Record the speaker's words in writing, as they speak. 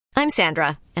I'm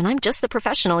Sandra, and I'm just the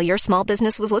professional your small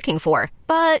business was looking for.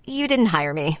 But you didn't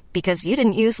hire me because you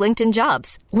didn't use LinkedIn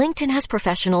Jobs. LinkedIn has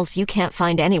professionals you can't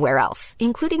find anywhere else,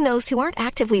 including those who aren't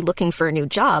actively looking for a new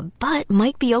job, but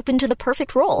might be open to the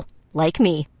perfect role, like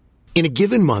me. In a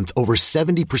given month, over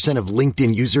 70% of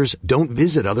LinkedIn users don't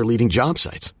visit other leading job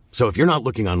sites. So if you're not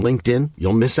looking on LinkedIn,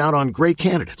 you'll miss out on great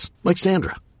candidates like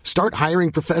Sandra. Start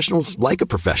hiring professionals like a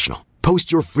professional.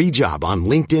 Post your free job on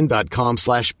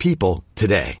linkedin.com/people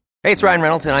today. Hey, it's Ryan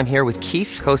Reynolds, and I'm here with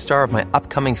Keith, co-star of my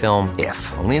upcoming film, If,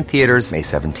 only in theaters May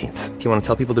 17th. Do you want to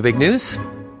tell people the big news?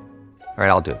 All right,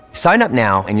 I'll do it. Sign up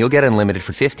now and you'll get unlimited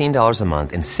for $15 a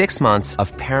month and 6 months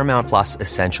of Paramount Plus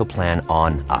Essential Plan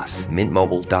on us.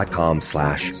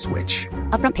 MintMobile.com/switch.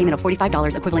 Upfront payment of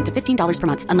 $45 equivalent to $15 per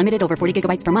month. Unlimited over 40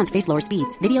 gigabytes per month. Face lower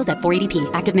speeds. Videos at 480p.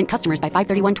 Active Mint customers by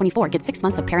 531.24 get 6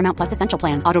 months of Paramount Plus Essential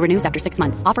Plan. Auto renews after 6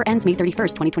 months. Offer ends May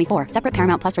 31st, 2024. Separate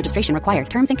Paramount Plus registration required.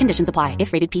 Terms and conditions apply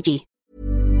if rated PG.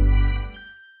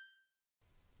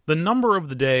 The number of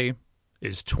the day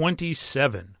is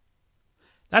 27.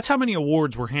 That's how many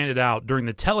awards were handed out during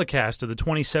the telecast of the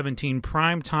 2017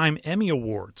 Primetime Emmy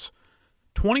Awards.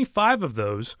 25 of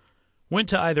those went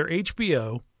to either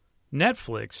HBO,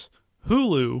 Netflix,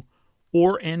 Hulu,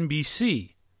 or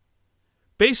NBC.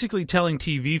 Basically telling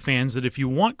TV fans that if you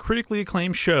want critically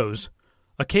acclaimed shows,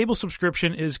 a cable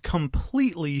subscription is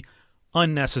completely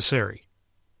unnecessary.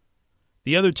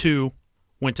 The other two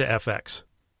went to FX.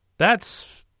 That's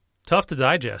tough to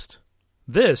digest.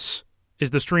 This is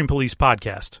the Stream Police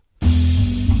Podcast.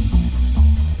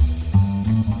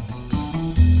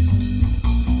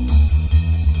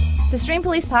 The Stream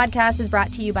Police Podcast is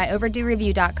brought to you by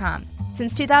OverdueReview.com.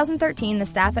 Since 2013, the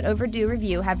staff at Overdue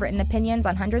Review have written opinions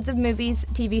on hundreds of movies,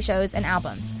 TV shows, and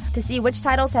albums. To see which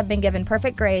titles have been given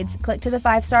perfect grades, click to the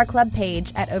 5-Star Club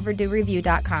page at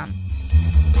OverdueReview.com.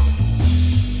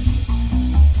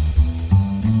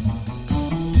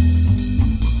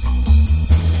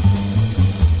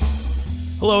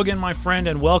 Hello again, my friend,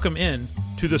 and welcome in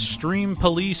to the Stream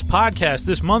Police Podcast,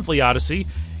 this monthly odyssey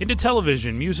into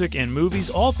television, music, and movies,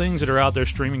 all things that are out there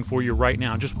streaming for you right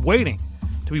now, just waiting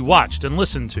to be watched and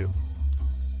listened to.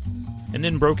 And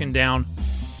then broken down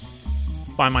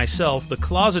by myself, the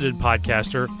closeted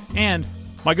podcaster, and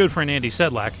my good friend Andy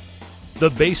Sedlak,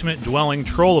 the basement-dwelling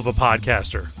troll of a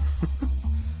podcaster.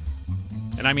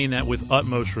 And I mean that with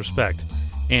utmost respect.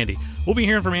 Andy. We'll be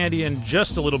hearing from Andy in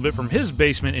just a little bit from his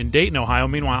basement in Dayton, Ohio.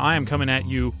 Meanwhile, I am coming at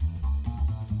you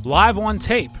live on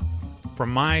tape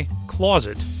from my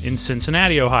closet in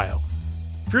Cincinnati, Ohio.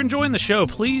 If you're enjoying the show,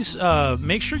 please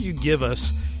make sure you give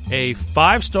us a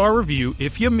 5-star review,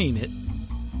 if you mean it,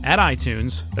 at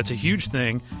iTunes. That's a huge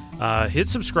thing. Hit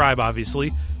subscribe,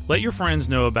 obviously. Let your friends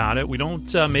know about it. We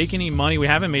don't make any money. We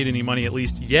haven't made any money, at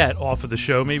least yet, off of the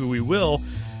show. Maybe we will.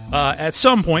 At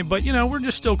some point, but, you know, we're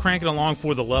just still cranking along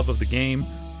for the love of the game.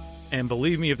 And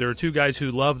believe me, if there are two guys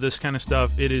who love this kind of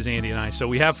stuff, it is Andy and I. So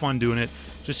we have fun doing it.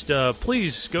 Just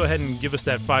please go ahead and give us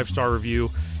that 5-star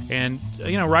review and,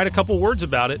 you know, write a couple words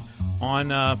about it on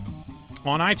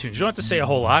iTunes. You don't have to say a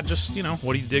whole lot. Just, you know,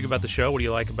 what do you dig about the show? What do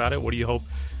you like about it? What do you hope?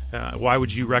 Why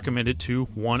would you recommend it to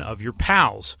one of your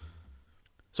pals?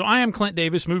 So I am Clint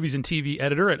Davis, movies and TV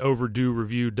editor at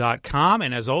OverdueReview.com.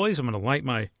 And as always, I'm going to light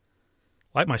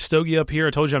my stogie up here.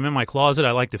 I told you I'm in my closet.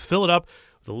 I like to fill it up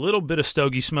with a little bit of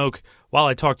stogie smoke while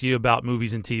I talk to you about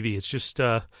movies and TV. It's just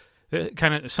kind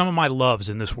of some of my loves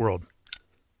in this world.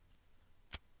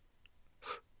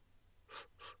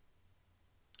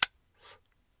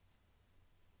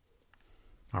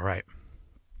 All right.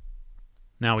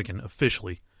 Now we can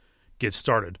officially get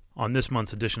started on this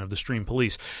month's edition of the Stream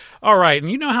Police. All right,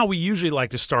 and you know how we usually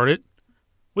like to start it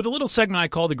with a little segment I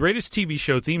call the greatest TV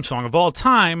show theme song of all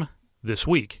time this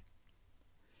week.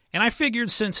 And I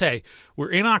figured since, hey,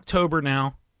 we're in October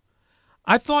now,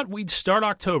 I thought we'd start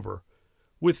October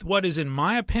with what is, in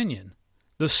my opinion,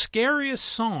 the scariest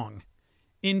song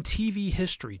in TV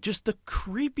history. Just the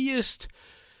creepiest,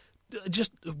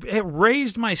 just it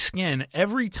raised my skin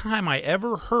every time I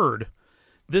ever heard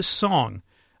this song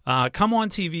come on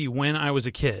TV when I was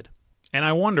a kid. And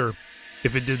I wonder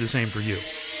if it did the same for you.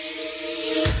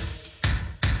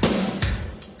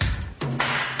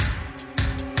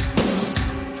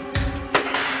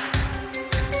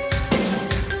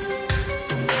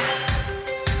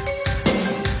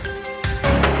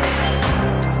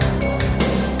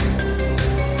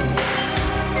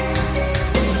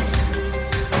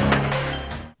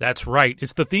 That's right.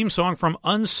 It's the theme song from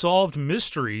Unsolved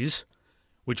Mysteries,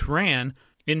 which ran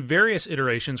in various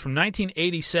iterations from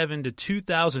 1987 to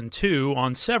 2002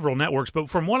 on several networks. But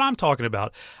from what I'm talking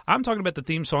about the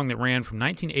theme song that ran from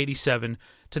 1987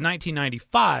 to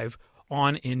 1995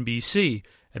 on NBC.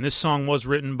 And this song was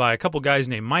written by a couple guys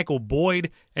named Michael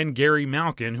Boyd and Gary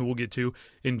Malkin, who we'll get to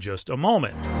in just a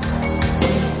moment.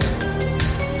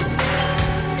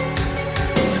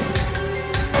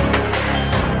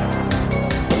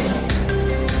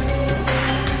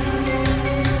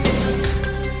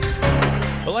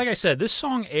 But like I said, this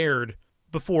song aired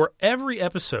before every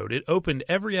episode. It opened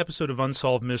every episode of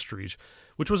Unsolved Mysteries,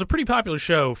 which was a pretty popular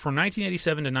show from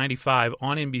 1987 to 95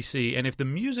 on NBC. And if the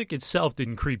music itself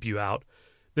didn't creep you out,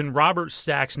 then Robert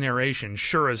Stack's narration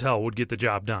sure as hell would get the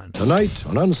job done. Tonight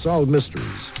on Unsolved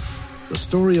Mysteries, the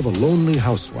story of a lonely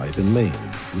housewife in Maine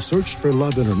who searched for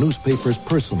love in her newspaper's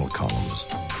personal columns.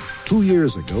 2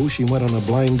 years ago, she went on a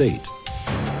blind date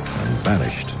and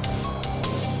vanished.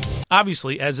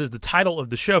 Obviously, as is the title of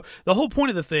the show, the whole point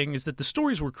of the thing is that the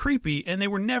stories were creepy and they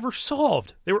were never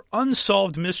solved. They were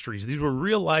unsolved mysteries. These were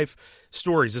real-life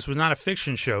stories. This was not a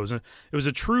fiction show. It was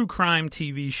a true crime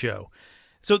TV show.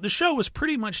 So the show was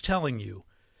pretty much telling you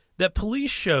that police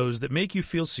shows that make you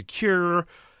feel secure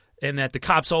and that the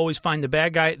cops always find the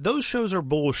bad guy, those shows are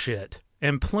bullshit.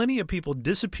 And plenty of people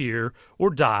disappear or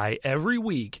die every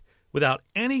week without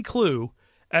any clue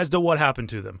as to what happened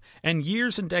to them. And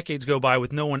years and decades go by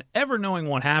with no one ever knowing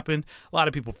what happened, a lot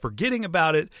of people forgetting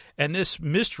about it, and this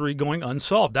mystery going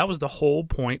unsolved. That was the whole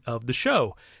point of the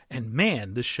show. And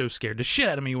man, this show scared the shit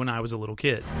out of me when I was a little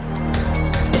kid.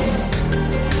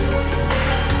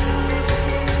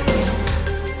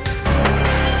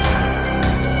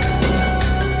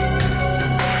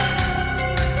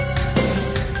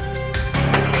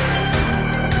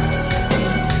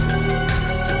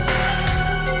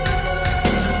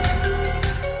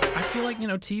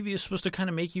 TV is supposed to kind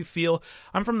of make you feel,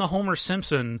 I'm from the Homer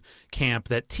Simpson camp,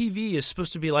 that TV is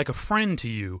supposed to be like a friend to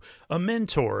you, a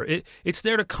mentor. It's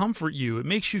there to comfort you. It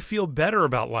makes you feel better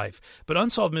about life. But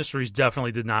Unsolved Mysteries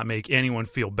definitely did not make anyone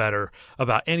feel better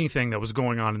about anything that was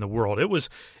going on in the world. It was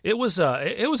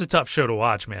a tough show to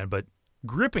watch, man, but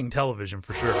gripping television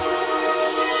for sure.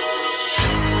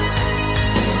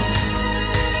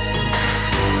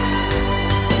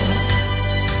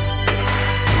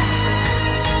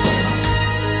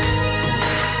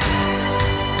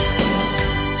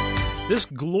 This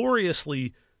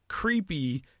gloriously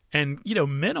creepy and,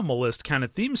 minimalist kind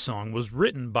of theme song was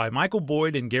written by Michael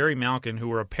Boyd and Gary Malkin, who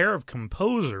were a pair of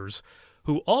composers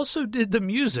who also did the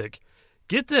music.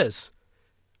 Get this.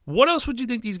 What else would you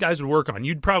think these guys would work on?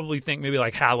 You'd probably think maybe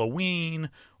like Halloween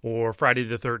or Friday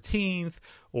the 13th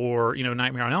or,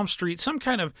 Nightmare on Elm Street, some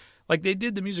kind of, like they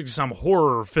did the music to some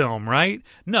horror film, right?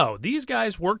 No, these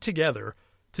guys worked together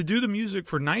to do the music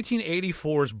for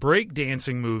 1984's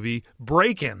breakdancing movie,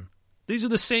 Breakin'. These are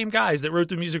the same guys that wrote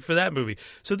the music for that movie.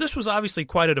 So this was obviously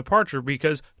quite a departure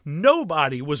because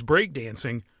nobody was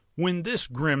breakdancing when this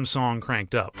grim song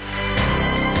cranked up.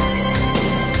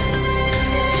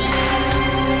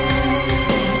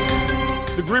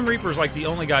 The Grim Reaper is like the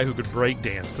only guy who could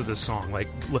breakdance to this song. Like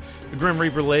the Grim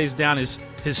Reaper lays down his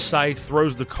scythe,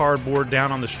 throws the cardboard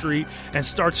down on the street, and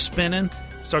starts spinning,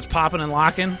 starts popping and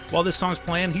locking while this song's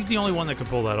playing. He's the only one that can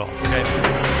pull that off,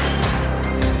 okay?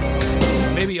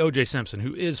 Maybe O.J. Simpson,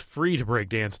 who is free to break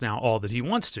dance now all that he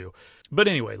wants to. But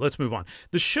anyway, let's move on.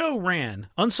 The show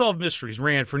Unsolved Mysteries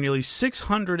ran for nearly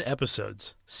 600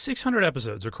 episodes. 600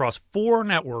 episodes across 4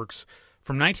 networks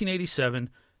from 1987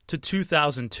 to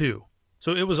 2002.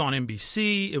 So it was on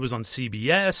NBC, it was on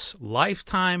CBS,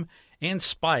 Lifetime, and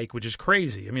Spike, which is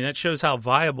crazy. I mean, that shows how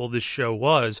viable this show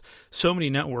was. So many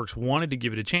networks wanted to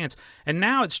give it a chance. And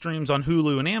now it streams on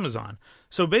Hulu and Amazon.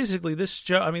 So basically, this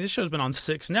show's been on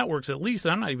 6 networks at least,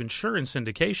 and I'm not even sure in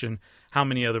syndication how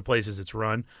many other places it's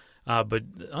run. But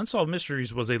Unsolved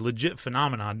Mysteries was a legit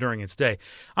phenomenon during its day.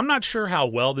 I'm not sure how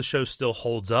well the show still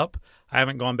holds up. I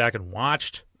haven't gone back and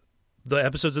watched the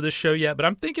episodes of this show yet, but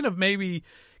I'm thinking of maybe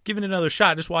giving it another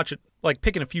shot. Just watch it, like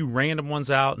picking a few random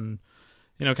ones out and,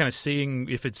 kind of seeing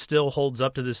if it still holds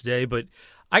up to this day. But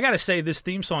I got to say, this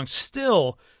theme song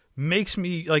still makes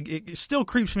me, it still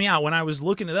creeps me out when I was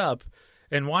looking it up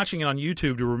and watching it on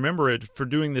YouTube to remember it for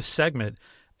doing this segment.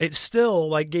 It still,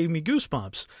 gave me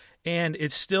goosebumps. And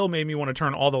it still made me want to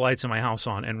turn all the lights in my house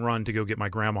on and run to go get my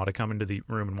grandma to come into the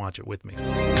room and watch it with me.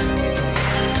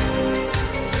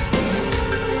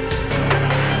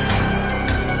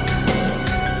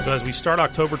 So as we start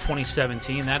October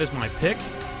 2017, that is my pick.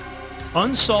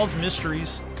 Unsolved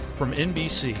Mysteries from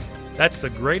NBC. That's the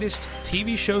greatest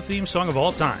TV show theme song of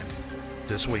all time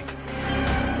this week.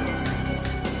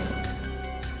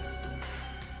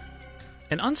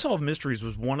 And Unsolved Mysteries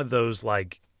was one of those,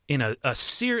 in a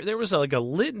series, there was a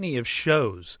litany of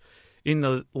shows in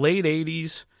the late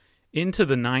 80s into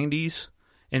the 90s,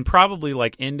 and probably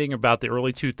like ending about the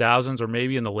early 2000s or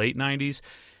maybe in the late 90s,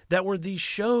 that were these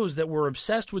shows that were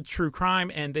obsessed with true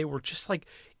crime, and they were just like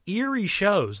eerie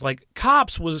shows. Like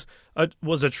Cops was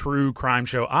a true crime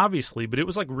show, obviously, but it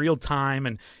was like real time,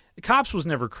 and Cops was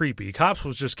never creepy. Cops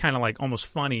was just kind of like almost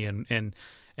funny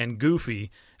and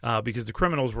goofy because the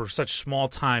criminals were such small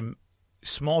town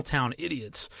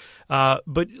idiots.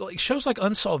 But like shows like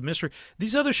Unsolved Mystery,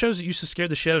 these other shows that used to scare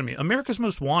the shit out of me. America's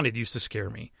Most Wanted used to scare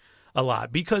me a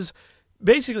lot because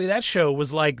basically that show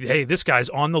was like, hey, this guy's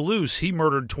on the loose. He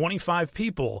murdered 25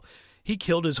 people. He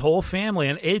killed his whole family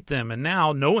and ate them, and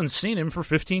now no one's seen him for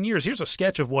 15 years. Here's a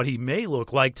sketch of what he may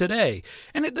look like today.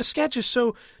 And the sketch is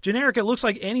so generic, it looks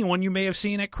like anyone you may have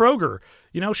seen at Kroger,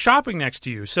 shopping next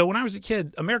to you. So when I was a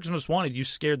kid, America's Most Wanted used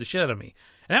to scare the shit out of me.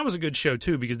 And that was a good show,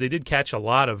 too, because they did catch a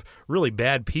lot of really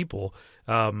bad people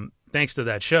thanks to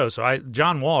that show. So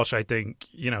John Walsh, I think,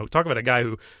 talk about a guy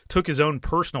who took his own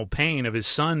personal pain of his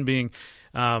son being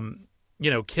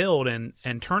killed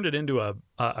and turned it into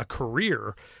a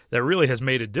career that really has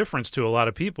made a difference to a lot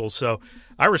of people. So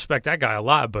I respect that guy a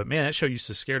lot, but man, that show used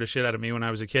to scare the shit out of me when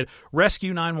I was a kid.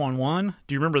 Rescue 911.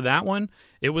 Do you remember that one?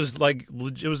 It was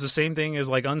the same thing as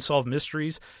like Unsolved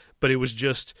Mysteries, but it was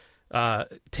just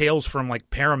tales from like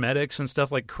paramedics and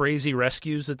stuff, like crazy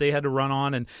rescues that they had to run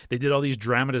on, and they did all these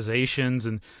dramatizations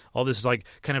and all this like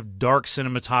kind of dark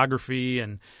cinematography,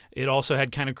 and it also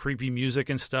had kind of creepy music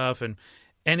and stuff, and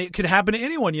it could happen to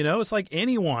anyone, It's like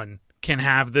anyone can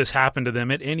have this happen to them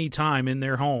at any time in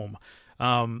their home.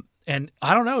 And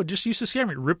I don't know, it just used to scare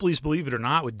me. Ripley's Believe It or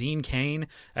Not with Dean Cain.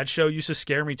 That show used to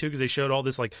scare me too because they showed all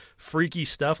this like freaky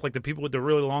stuff, like the people with the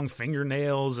really long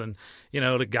fingernails and,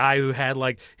 the guy who had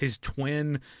like his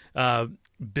twin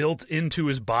built into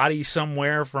his body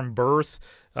somewhere from birth.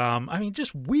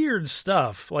 Just weird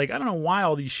stuff. Like, I don't know why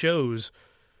all these shows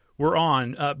were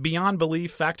on. Beyond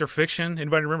Belief, Fact or Fiction.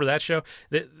 Anybody remember that show?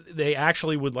 They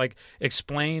actually would like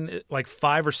explain like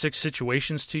 5 or 6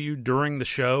 situations to you during the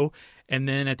show, and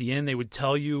then at the end they would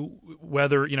tell you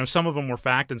whether some of them were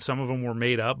fact and some of them were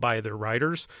made up by their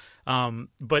writers.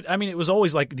 But it was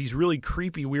always like these really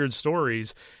creepy, weird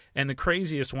stories, and the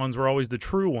craziest ones were always the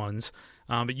true ones.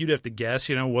 But you'd have to guess,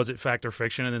 was it fact or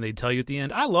fiction? And then they'd tell you at the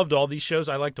end. I loved all these shows.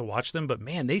 I like to watch them, but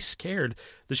man, they scared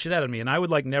the shit out of me. And I would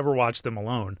like never watch them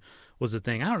alone was the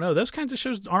thing. I don't know. Those kinds of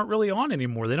shows aren't really on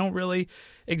anymore. They don't really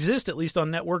exist, at least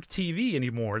on network TV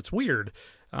anymore. It's weird.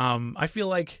 I feel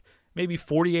like maybe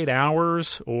 48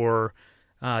 Hours or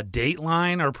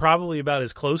Dateline are probably about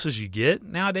as close as you get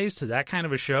nowadays to that kind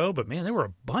of a show. But man, there were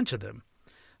a bunch of them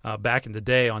back in the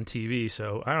day on TV.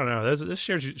 So I don't know. This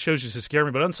shows used to scare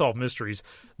me, but Unsolved Mysteries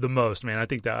the most, man. I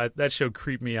think that show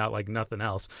creeped me out like nothing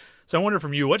else. So I wonder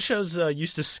from you, what shows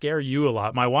used to scare you a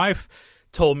lot? My wife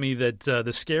told me that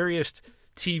the scariest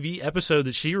TV episode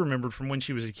that she remembered from when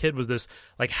she was a kid was this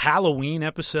like Halloween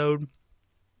episode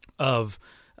of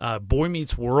Boy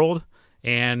Meets World.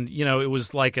 And, it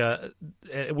was like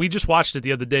we just watched it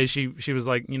the other day. She was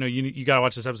like, you got to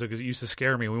watch this episode because it used to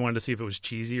scare me. We wanted to see if it was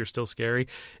cheesy or still scary.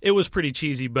 It was pretty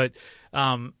cheesy, but,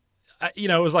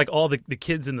 it was like all the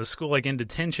kids in the school, like in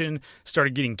detention,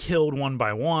 started getting killed one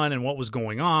by one and what was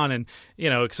going on. And,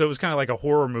 so it was kind of like a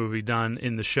horror movie done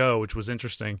in the show, which was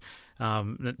interesting.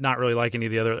 Not really like any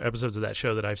of the other episodes of that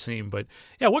show that I've seen. But,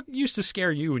 yeah, what used to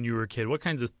scare you when you were a kid? What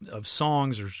kinds of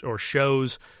songs or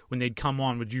shows, when they'd come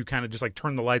on, would you kind of just like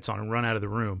turn the lights on and run out of the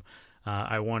room?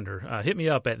 I wonder. Hit me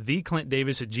up at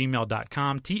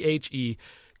theclintdavis@gmail.com, THE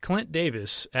Clint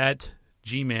Davis at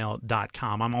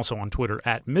gmail.com. I'm also on Twitter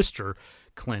at Mr.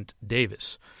 Clint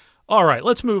Davis. All right,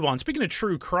 let's move on. Speaking of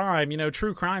true crime,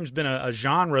 true crime's been a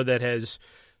genre that has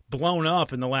blown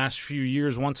up in the last few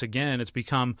years. Once again, it's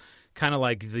become kind of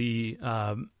like the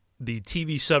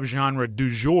TV subgenre du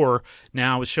jour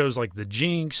now, with shows like The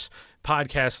Jinx,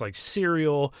 podcasts like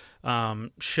Serial,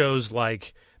 shows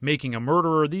like Making a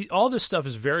Murderer. All this stuff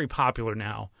is very popular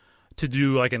now to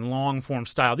do like in long form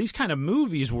style. These kind of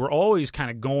movies were always kind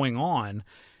of going on,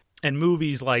 and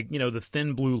movies like The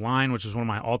Thin Blue Line, which is one of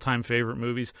my all time favorite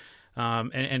movies,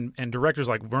 and directors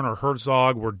like Werner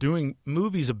Herzog were doing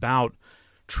movies about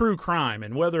true crime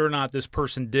and whether or not this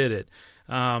person did it.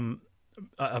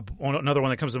 Another one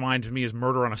that comes to mind to me is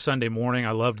Murder on a Sunday Morning.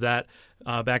 I loved that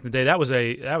back in the day. That was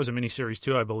a miniseries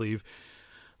too, I believe.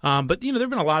 But there have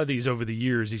been a lot of these over the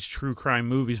years, these true crime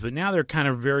movies, but now they're kind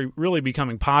of really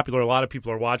becoming popular. A lot of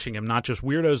people are watching them, not just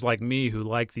weirdos like me who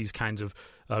like these kinds of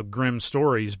grim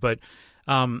stories. But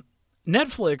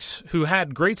Netflix, who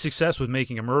had great success with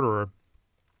Making a Murderer,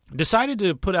 decided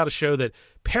to put out a show that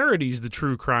parodies the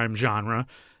true crime genre.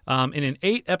 in an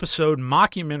 8-episode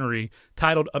mockumentary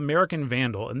titled American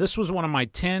Vandal. And this was one of my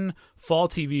 10 fall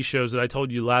TV shows that I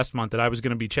told you last month that I was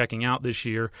going to be checking out this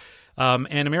year.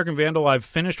 And American Vandal, I've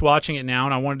finished watching it now,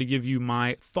 and I wanted to give you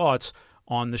my thoughts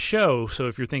on the show. So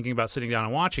if you're thinking about sitting down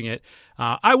and watching it,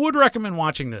 I would recommend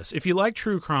watching this. If you like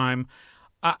true crime,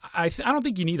 I don't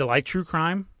think you need to like true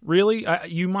crime, really.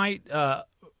 You might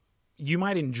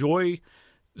enjoy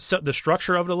the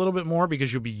structure of it a little bit more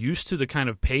because you'll be used to the kind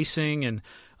of pacing and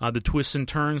the twists and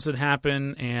turns that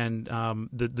happen and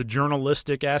the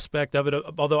journalistic aspect of it.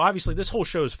 Although, obviously, this whole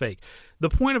show is fake. The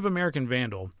point of American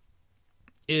Vandal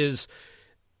is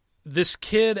this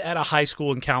kid at a high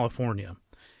school in California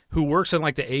who works in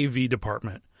like the AV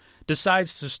department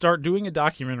decides to start doing a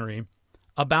documentary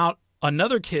about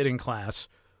another kid in class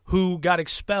who got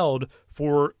expelled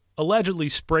for allegedly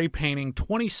spray painting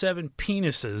 27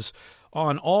 penises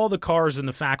on all the cars in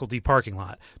the faculty parking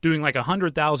lot, doing like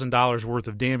 $100,000 worth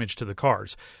of damage to the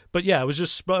cars. But yeah, it was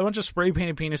just a bunch of spray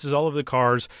painted penises all over the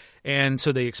cars, and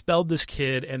so they expelled this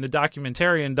kid, and the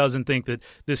documentarian doesn't think that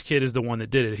this kid is the one that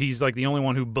did it. He's like the only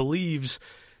one who believes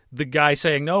the guy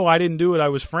saying, no, I didn't do it, I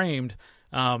was framed.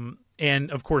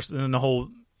 And of course, then the whole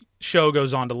show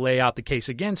goes on to lay out the case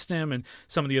against him and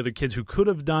some of the other kids who could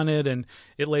have done it, and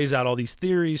it lays out all these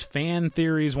theories, fan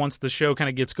theories, once the show kind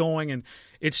of gets going, and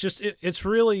it's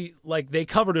really like they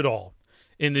covered it all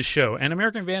in this show. And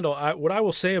American Vandal, what I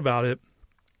will say about it,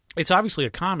 it's obviously a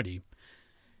comedy,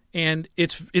 and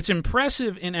it's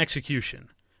impressive in execution,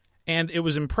 and it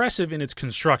was impressive in its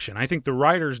construction. I think the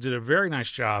writers did a very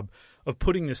nice job of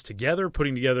putting together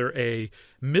a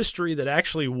mystery that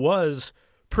actually was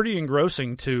pretty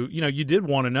engrossing to, you did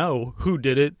want to know who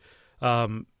did it.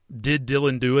 Did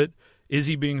Dylan do it? Is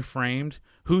he being framed?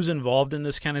 Who's involved in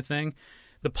this kind of thing?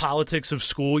 The politics of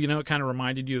school, it kind of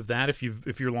reminded you of that if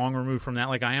you're long removed from that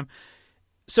like I am.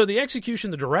 So the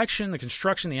execution, the direction, the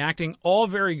construction, the acting, all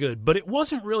very good, but it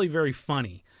wasn't really very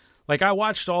funny. Like I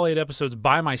watched all 8 episodes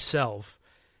by myself,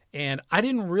 and I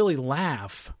didn't really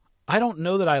laugh. I don't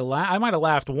know that I might have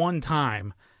laughed one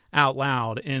time out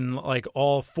loud in like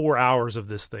all 4 hours of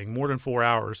this thing, more than 4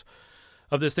 hours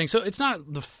of this thing. So it's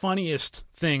not the funniest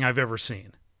thing I've ever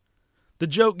seen. The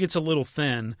joke gets a little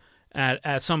thin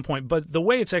at some point, but the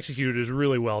way it's executed is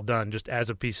really well done just as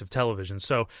a piece of television.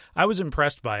 So I was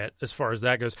impressed by it as far as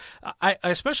that goes. I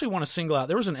especially want to single out,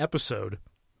 there was an episode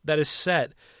that is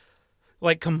set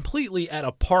like completely at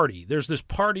a party. There's this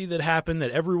party that happened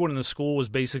that everyone in the school was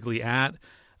basically at,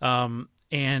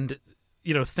 and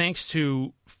thanks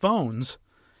to phones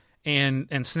and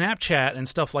Snapchat and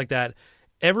stuff like that,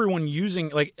 everyone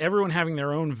having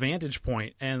their own vantage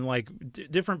point and like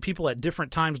different people at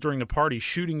different times during the party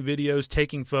shooting videos,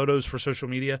 taking photos for social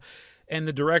media. And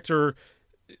the director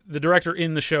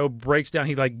in the show breaks down,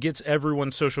 he like gets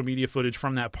everyone's social media footage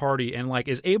from that party and like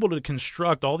is able to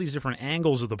construct all these different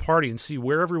angles of the party and see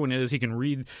where everyone is.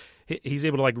 He's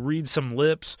able to like read some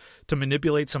lips to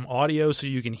manipulate some audio so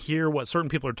you can hear what certain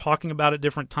people are talking about at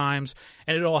different times,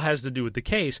 and it all has to do with the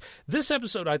case. This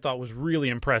episode I thought was really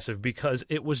impressive because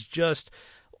it was just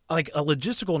like a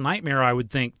logistical nightmare, I would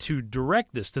think, to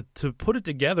direct this, to put it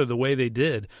together the way they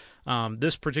did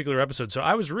this particular episode. So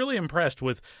I was really impressed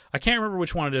with, I can't remember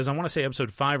which one it is. I want to say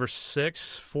episode 5 or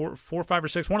 6, 4, 5 or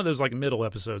 6, one of those like middle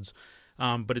episodes.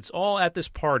 But it's all at this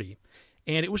party.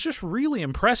 And it was just really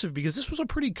impressive because this was a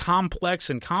pretty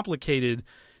complex and complicated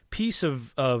piece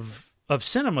of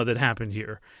cinema that happened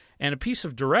here and a piece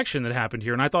of direction that happened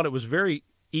here. And I thought it was very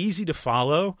easy to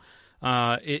follow.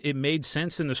 It made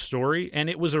sense in the story, and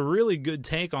it was a really good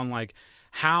take on like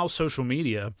how social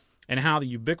media and how the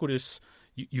ubiquity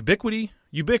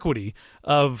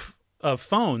of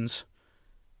phones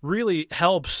really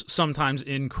helps sometimes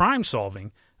in crime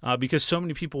solving because so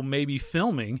many people may be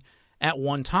filming at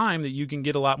one time that you can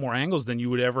get a lot more angles than you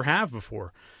would ever have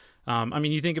before. I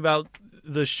mean, you think about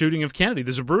the shooting of Kennedy,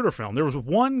 the Zapruder film. There was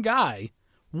one guy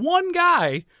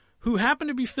who happened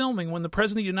to be filming when the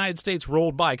President of the United States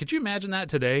rolled by. Could you imagine that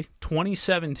today,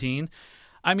 2017?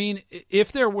 I mean,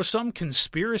 if there was some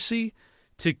conspiracy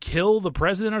to kill the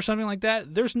president or something like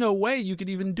that, there's no way you could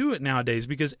even do it nowadays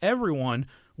because everyone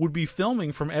would be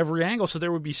filming from every angle, so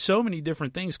there would be so many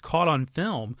different things caught on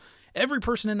film. Every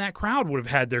person in that crowd would have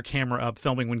had their camera up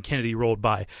filming when Kennedy rolled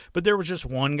by. But there was just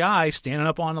one guy standing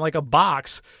up on like a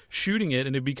box shooting it,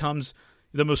 and it becomes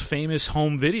the most famous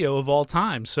home video of all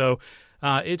time. So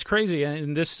it's crazy.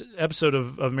 And this episode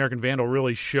of American Vandal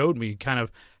really showed me kind of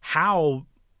how,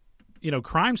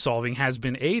 crime solving has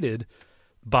been aided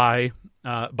by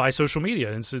social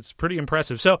media. And it's pretty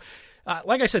impressive. So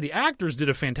like I said, the actors did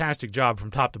a fantastic job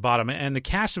from top to bottom. And the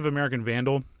cast of American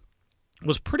Vandal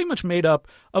was pretty much made up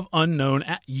of unknown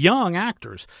young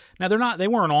actors. Now, they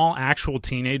weren't all actual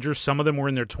teenagers. Some of them were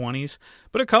in their 20s,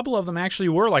 but a couple of them actually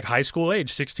were like high school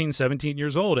age, 16, 17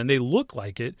 years old, and they look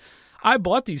like it. I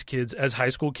bought these kids as high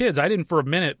school kids. I didn't for a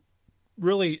minute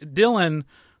really. Dylan,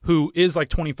 who is like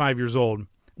 25 years old,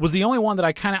 was the only one that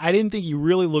I didn't think he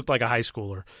really looked like a high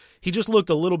schooler. He just looked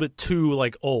a little bit too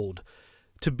like old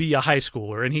to be a high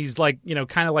schooler, and he's like,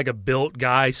 kind of like a built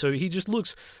guy, so he just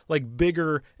looks like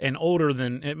bigger and older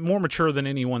and more mature than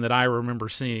anyone that I remember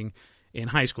seeing in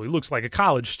high school. He looks like a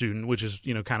college student, which is,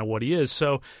 kind of what he is.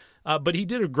 So, but he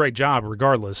did a great job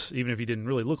regardless, even if he didn't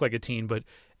really look like a teen, but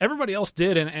everybody else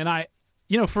did, and I,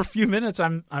 for a few minutes,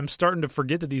 I'm starting to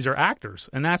forget that these are actors,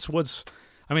 and that's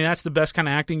the best kind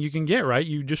of acting you can get, right?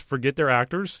 You just forget they're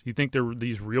actors. You think they're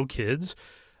these real kids.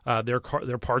 Their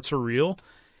parts are real.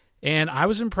 And I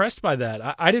was impressed by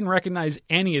that. I didn't recognize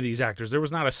any of these actors. There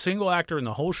was not a single actor in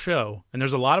the whole show, and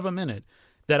there's a lot of them in it,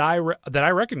 that I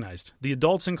recognized, the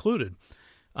adults included.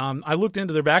 I looked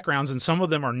into their backgrounds, and some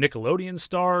of them are Nickelodeon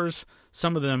stars.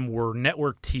 Some of them were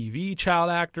network TV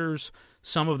child actors.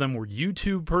 Some of them were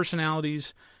YouTube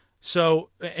personalities. So,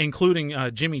 including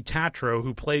Jimmy Tatro,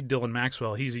 who played Dylan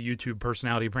Maxwell. He's a YouTube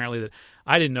personality, apparently, that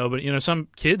I didn't know. But, some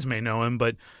kids may know him,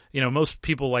 but most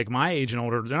people like my age and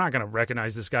older, they're not going to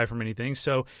recognize this guy from anything.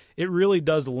 So it really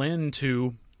does lend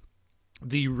to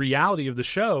the reality of the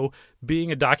show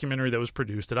being a documentary that was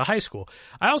produced at a high school.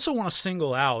 I also want to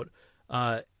single out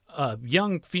a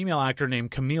young female actor named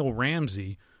Camille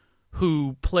Ramsey,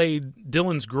 who played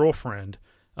Dylan's girlfriend,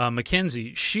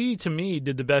 Mackenzie. She, to me,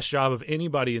 did the best job of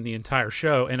anybody in the entire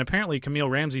show. And apparently Camille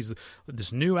Ramsey's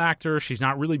this new actor. She's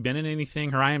not really been in anything.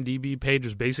 Her IMDb page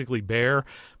was basically bare.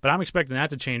 But I'm expecting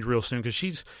that to change real soon because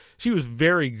she was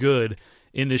very good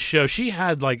in this show. She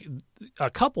had like a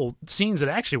couple scenes that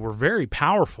actually were very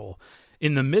powerful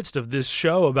in the midst of this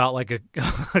show about like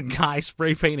a guy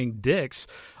spray painting dicks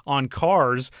on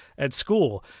cars at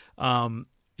school.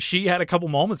 She had a couple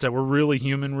moments that were really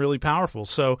human, really powerful.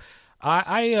 So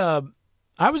I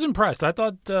was impressed. I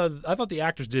thought the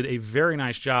actors did a very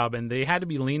nice job, and they had to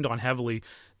be leaned on heavily.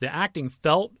 The acting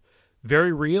felt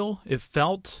very real. It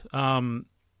felt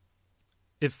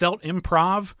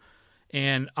improv,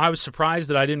 and I was surprised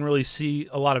that I didn't really see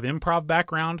a lot of improv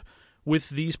background with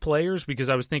these players because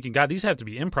I was thinking, God, these have to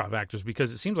be improv actors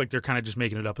because it seems like they're kind of just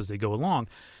making it up as they go along.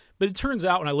 But it turns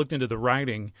out when I looked into the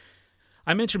writing,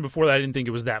 I mentioned before that I didn't think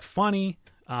it was that funny.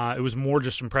 It was more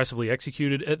just impressively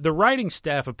executed. The writing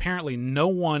staff, apparently no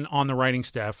one on the writing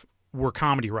staff were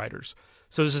comedy writers.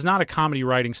 So this is not a comedy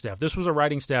writing staff. This was a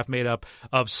writing staff made up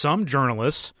of some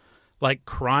journalists, like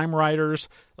crime writers,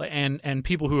 and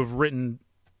people who have written,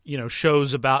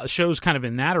 shows kind of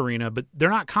in that arena, but they're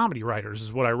not comedy writers,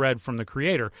 is what I read from the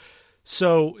creator.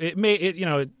 So it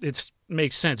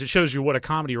makes sense. It shows you what a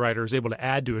comedy writer is able to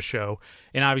add to a show,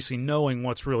 and obviously knowing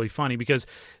what's really funny, because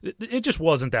it just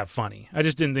wasn't that funny. I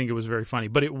just didn't think it was very funny,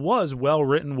 but it was well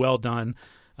written, well done,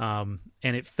 and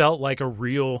it felt like a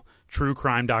real true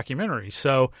crime documentary.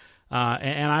 So,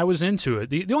 and I was into it.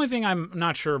 The only thing I'm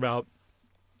not sure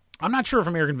if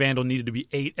American Vandal needed to be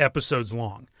 8 episodes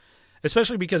long.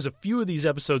 Especially because a few of these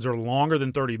episodes are longer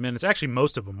than 30 minutes. Actually,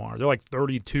 most of them are. They're like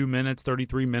 32 minutes,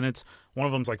 33 minutes. One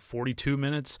of them's like 42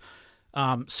 minutes.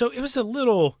 So it was felt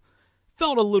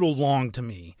a little long to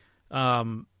me.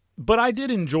 But I did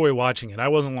enjoy watching it. I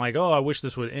wasn't like, oh, I wish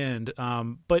this would end.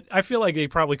 But I feel like they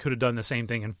probably could have done the same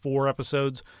thing in 4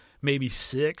 episodes, maybe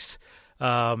 6.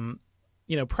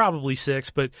 Probably 6,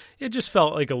 but it just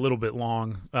felt like a little bit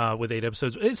long with 8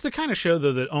 episodes. It's the kind of show,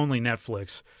 though, that only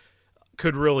Netflix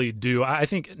could really do. I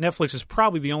think Netflix is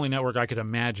probably the only network I could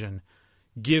imagine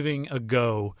giving a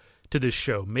go to this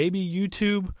show. Maybe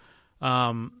YouTube,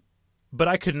 but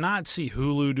I could not see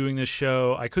Hulu doing this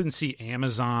show. I couldn't see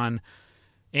Amazon.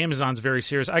 Amazon's very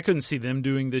serious. I couldn't see them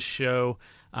doing this show.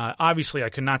 Obviously, I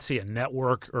could not see a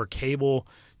network or cable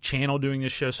channel doing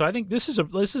this show. So I think this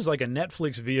is like a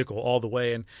Netflix vehicle all the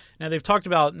way. And now they've talked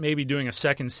about maybe doing a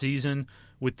second season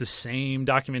with the same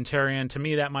documentarian. To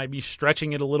me, that might be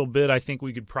stretching it a little bit. I think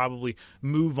we could probably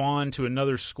move on to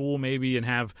another school maybe and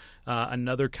have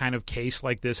another kind of case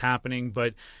like this happening.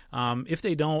 But if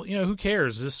they don't, who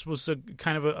cares? This was a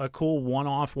kind of a cool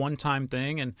one-off, one-time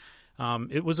thing, and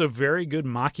it was a very good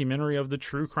mockumentary of the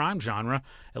true crime genre,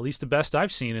 at least the best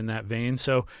I've seen in that vein.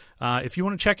 So if you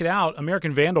want to check it out,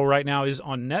 American Vandal right now is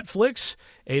on Netflix,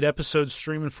 8 episodes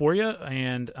streaming for you,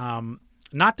 and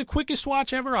Not the quickest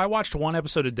watch ever. I watched one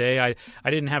episode a day. I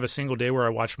didn't have a single day where I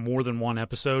watched more than one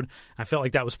episode. I felt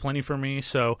like that was plenty for me,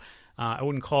 so I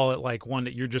wouldn't call it like one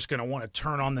that you're just going to want to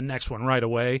turn on the next one right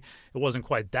away. It wasn't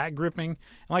quite that gripping. And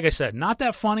like I said, not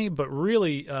that funny, but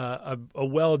really a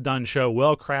well-done show,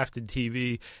 well-crafted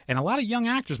TV, and a lot of young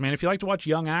actors, man. If you like to watch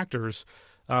young actors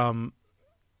kind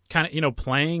of,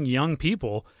 playing young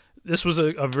people, this was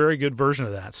a very good version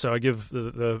of that. So I give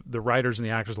the writers and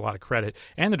the actors a lot of credit,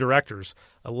 and the directors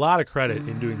a lot of credit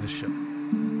in doing this show.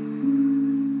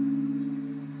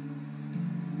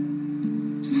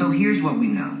 So here's what we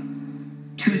know.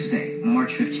 Tuesday,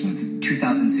 March 15th,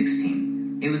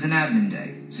 2016. It was an admin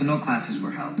day, so no classes were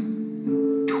held.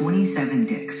 27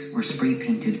 dicks were spray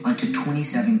painted onto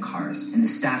 27 cars in the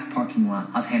staff parking lot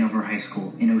of Hanover High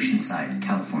School in Oceanside,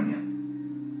 California.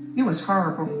 It was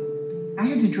horrible. I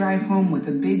had to drive home with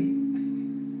a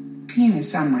big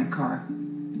penis on my car.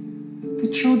 The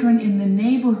children in the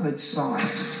neighborhood saw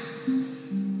it.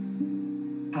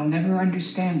 I'll never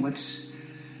understand what's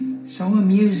so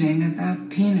amusing about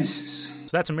penises.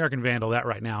 So that's American Vandal. That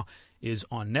right now is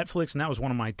on Netflix, and that was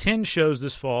one of my 10 shows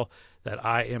this fall that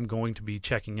I am going to be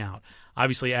checking out.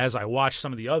 Obviously, as I watch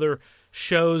some of the other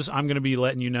shows, I'm going to be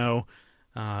letting you know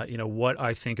what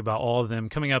I think about all of them.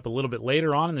 Coming up a little bit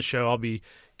later on in the show, I'll be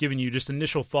giving you just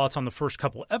initial thoughts on the first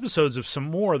couple episodes of some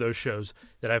more of those shows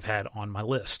that I've had on my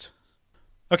list.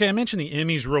 Okay, I mentioned the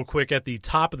Emmys real quick at the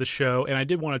top of the show, and I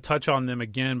did want to touch on them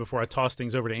again before I toss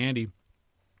things over to Andy.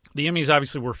 The Emmys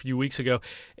obviously were a few weeks ago,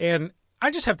 and I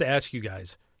just have to ask you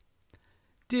guys,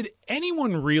 did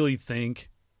anyone really think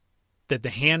that The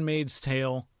Handmaid's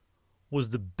Tale was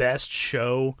the best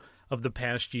show of the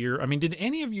past year? I mean, did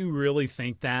any of you really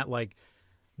think that? Like,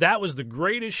 that was the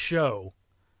greatest show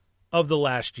of the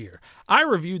last year. I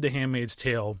reviewed The Handmaid's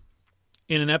Tale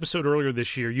in an episode earlier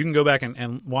this year. You can go back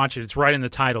and watch it. It's right in the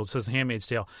title. It says The Handmaid's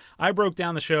Tale. I broke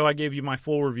down the show. I gave you my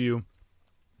full review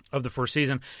of the first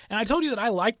season, and I told you that I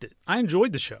liked it. I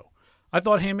enjoyed the show. I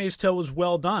thought Handmaid's Tale was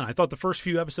well done. I thought the first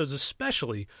few episodes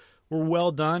especially were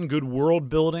well done, good world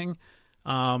building,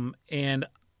 and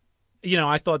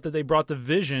I thought that they brought the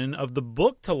vision of the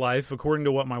book to life, according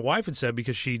to what my wife had said,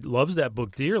 because she loves that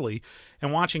book dearly.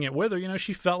 And watching it with her,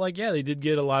 she felt like, yeah, they did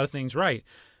get a lot of things right.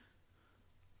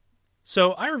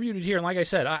 So I reviewed it here, and like I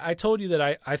said, I told you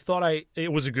that I thought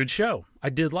it was a good show. I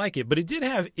did like it, but it did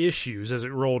have issues as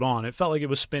it rolled on. It felt like it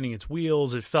was spinning its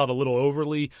wheels. It felt a little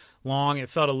overly long. It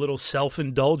felt a little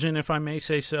self-indulgent, if I may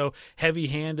say so,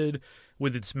 heavy-handed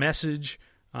with its message,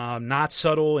 not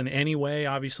subtle in any way,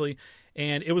 obviously.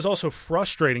 And it was also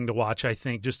frustrating to watch, I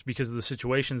think, just because of the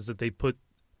situations that they put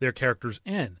their characters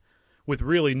in, with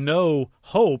really no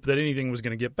hope that anything was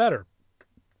going to get better.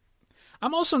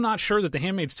 I'm also not sure that The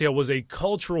Handmaid's Tale was a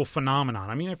cultural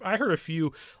phenomenon. I mean, I heard a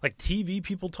few, like, TV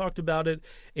people talked about it,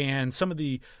 and some of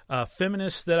the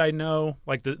feminists that I know,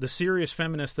 like the serious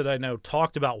feminists that I know,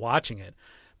 talked about watching it.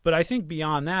 But I think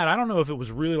beyond that, I don't know if it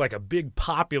was really like a big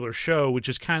popular show, which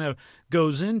just kind of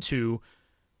goes into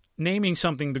naming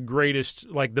something the greatest,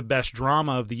 like the best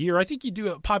drama of the year. I think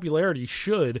popularity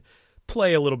should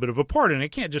play a little bit of a part in it.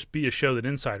 It can't just be a show that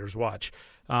insiders watch.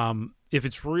 If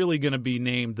it's really going to be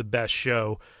named the best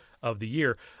show of the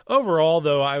year. Overall,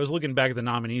 though, I was looking back at the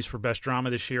nominees for Best Drama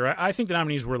this year. I think the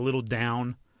nominees were a little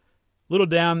down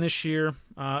this year.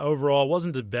 Overall, it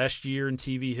wasn't the best year in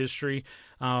TV history.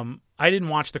 I didn't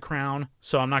watch The Crown,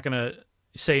 so I'm not going to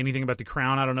say anything about The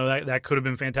Crown. I don't know. That could have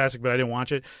been fantastic, but I didn't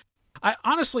watch it.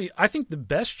 I think the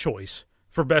best choice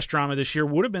for Best Drama this year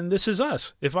would have been This Is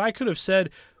Us. If I could have said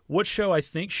what show I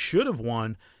think should have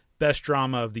won Best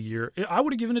Drama of the Year, I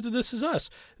would have given it to This Is Us.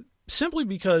 Simply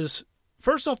because,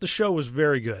 first off, the show was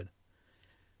very good.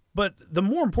 But the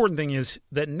more important thing is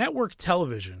that network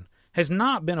television has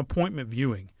not been appointment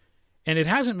viewing, and it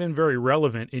hasn't been very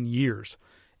relevant in years.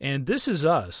 And This Is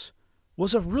Us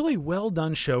was a really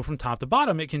well-done show from top to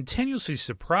bottom. It continuously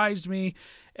surprised me.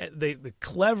 The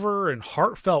clever and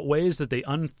heartfelt ways that they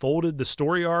unfolded the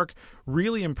story arc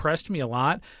really impressed me a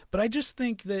lot. But I just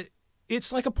think that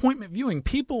it's like appointment viewing.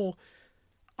 People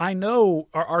I know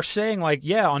are saying, like,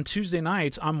 yeah, on Tuesday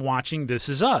nights I'm watching This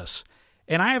Is Us.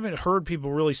 And I haven't heard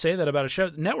people really say that about a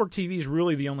show. Network TV is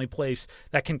really the only place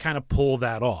that can kind of pull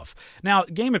that off. Now,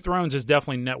 Game of Thrones is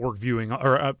definitely network viewing,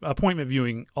 or appointment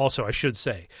viewing also, I should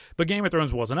say. But Game of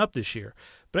Thrones wasn't up this year.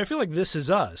 But I feel like This Is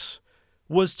Us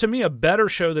was, to me, a better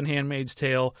show than Handmaid's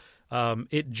Tale.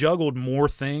 It juggled more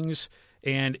things,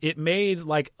 and it made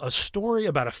like a story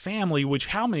about a family, which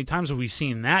how many times have we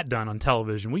seen that done on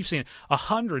television? We've seen it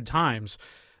 100 times,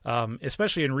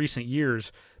 especially in recent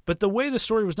years. But the way the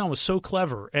story was done was so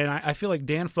clever, and I feel like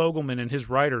Dan Fogelman and his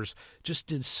writers just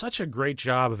did such a great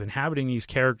job of inhabiting these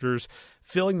characters,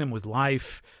 filling them with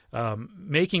life,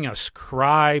 making us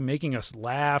cry, making us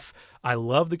laugh. I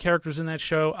love the characters in that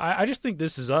show. I just think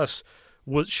This Is Us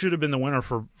should have been the winner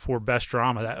for Best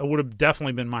Drama. That would have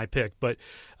definitely been my pick, but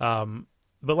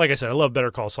like I said, I love Better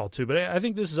Call Saul too, but I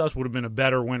think This Is Us would have been a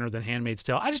better winner than Handmaid's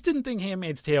Tale. I just didn't think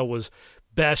Handmaid's Tale was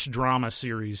best drama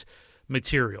series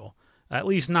material. At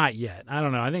least not yet. I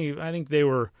don't know. I think they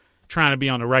were trying to be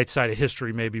on the right side of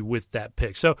history maybe with that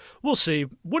pick. So we'll see.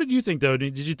 What did you think, though?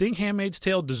 Did you think Handmaid's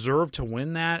Tale deserved to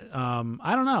win that?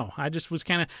 I don't know. I just was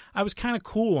kind of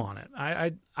cool on it.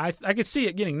 I could see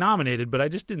it getting nominated, but I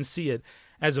just didn't see it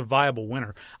as a viable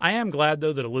winner. I am glad,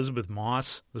 though, that Elizabeth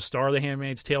Moss, the star of The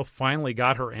Handmaid's Tale, finally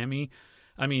got her Emmy.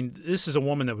 I mean, this is a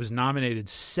woman that was nominated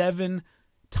 7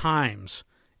 times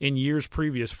in years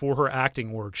previous for her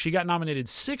acting work. She got nominated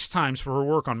 6 times for her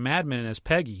work on Mad Men as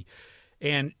Peggy,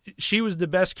 and she was the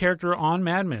best character on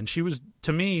Mad Men. She was,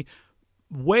 to me,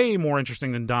 way more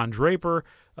interesting than Don Draper.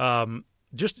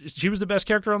 She was the best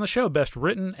character on the show, best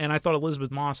written, and I thought Elizabeth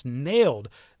Moss nailed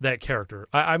that character.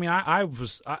 I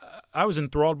was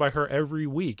enthralled by her every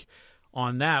week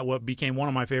on that, what became one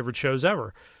of my favorite shows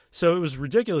ever. So it was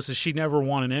ridiculous that she never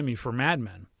won an Emmy for Mad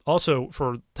Men. Also,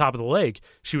 for Top of the Lake,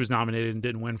 she was nominated and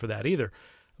didn't win for that either.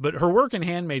 But her work in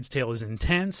Handmaid's Tale is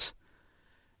intense,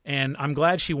 and I'm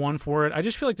glad she won for it. I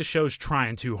just feel like the show's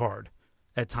trying too hard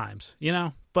at times,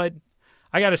 But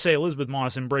I got to say, Elizabeth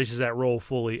Moss embraces that role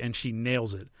fully, and she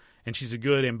nails it. And she's a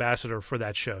good ambassador for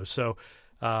that show. So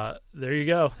there you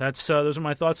go. Those are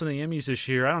my thoughts on the Emmys this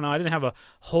year. I don't know. I didn't have a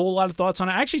whole lot of thoughts on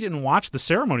it. I actually didn't watch the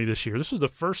ceremony this year. This was the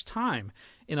first time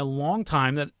in a long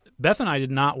time that Beth and I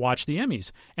did not watch the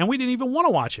Emmys. And we didn't even want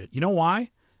to watch it. You know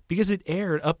why? Because it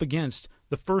aired up against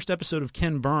the first episode of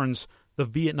Ken Burns' The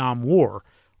Vietnam War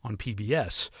on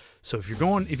PBS. So if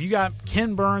you got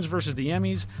Ken Burns versus the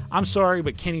Emmys, I'm sorry,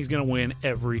 but Kenny's going to win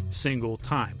every single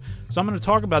time. So I'm going to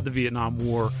talk about the Vietnam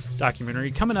War documentary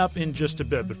coming up in just a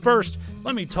bit. But first,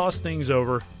 let me toss things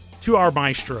over to our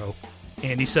maestro,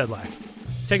 Andy Sedlak.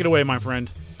 Take it away, my friend.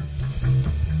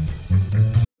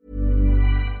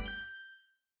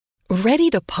 Ready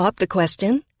to pop the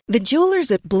question? The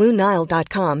jewelers at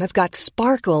BlueNile.com have got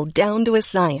sparkle down to a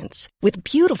science with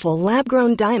beautiful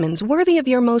lab-grown diamonds worthy of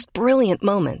your most brilliant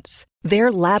moments.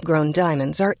 Their lab-grown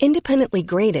diamonds are independently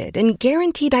graded and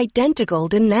guaranteed identical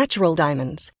to natural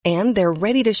diamonds, and they're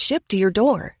ready to ship to your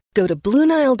door. Go to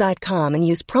BlueNile.com and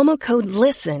use promo code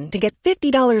LISTEN to get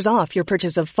 $50 off your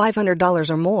purchase of $500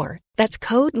 or more. That's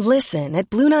code LISTEN at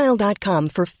BlueNile.com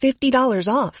for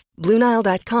 $50 off.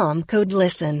 BlueNile.com, code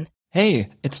LISTEN. Hey,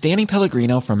 it's Danny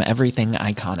Pellegrino from Everything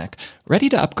Iconic. Ready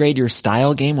to upgrade your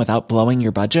style game without blowing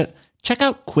your budget? Check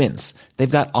out Quince. They've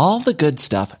got all the good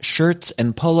stuff, shirts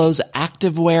and polos,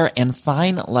 activewear, and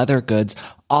fine leather goods,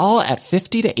 all at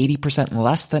 50 to 80%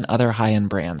 less than other high-end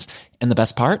brands. And the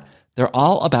best part? They're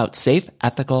all about safe,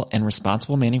 ethical, and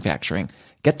responsible manufacturing.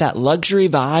 Get that luxury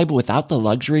vibe without the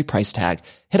luxury price tag.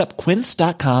 Hit up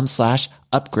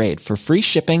quince.com/upgrade for free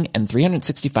shipping and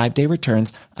 365-day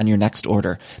returns on your next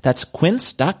order. That's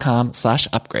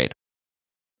quince.com/upgrade.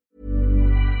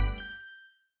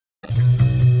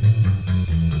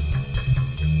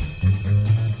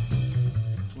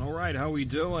 All right, how are we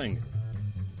doing?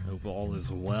 Hope all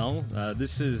is well.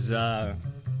 This is going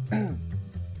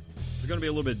to be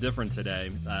a little bit different today.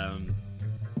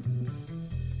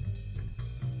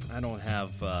 I don't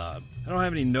have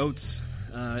any notes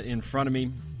in front of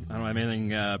me. I don't have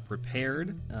anything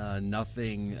prepared.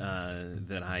 Nothing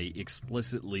that I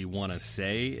explicitly want to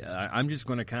say. I'm just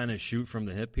going to kind of shoot from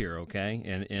the hip here,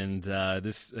 okay? And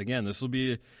this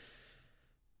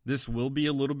will be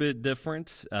a little bit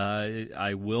different.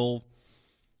 I will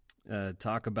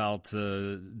talk about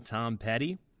Tom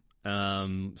Petty.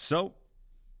 So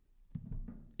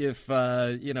if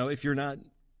you're not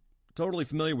totally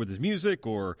familiar with his music,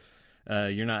 or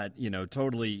you're not,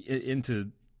 totally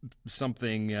into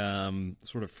something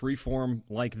sort of freeform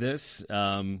like this,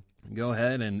 go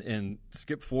ahead and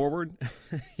skip forward.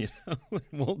 It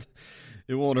won't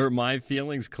hurt my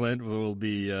feelings. Clint will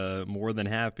be more than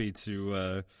happy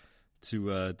to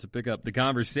pick up the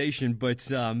conversation.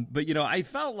 But I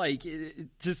felt like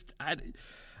I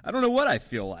don't know what I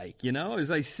feel like.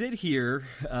 As I sit here,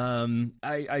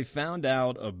 I found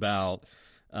out about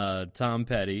Tom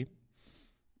Petty,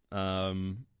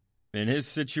 and his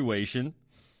situation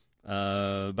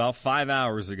about 5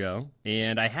 hours ago,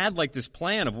 and I had like this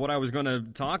plan of what I was going to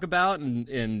talk about,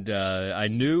 and I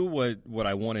knew what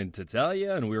I wanted to tell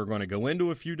you, and we were going to go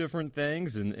into a few different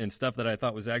things and stuff that I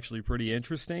thought was actually pretty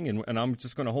interesting, and I'm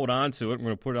just going to hold on to it. I'm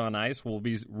going to put it on ice.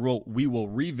 We will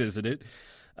revisit it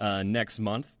next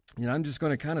month. I'm just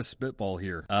going to kind of spitball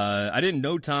here. I didn't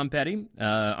know Tom Petty.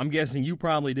 I'm guessing you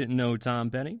probably didn't know Tom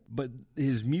Petty, but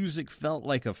his music felt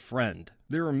like a friend.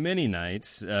 There were many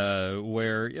nights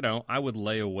where, I would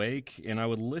lay awake and I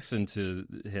would listen to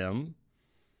him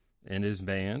and his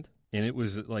band, and it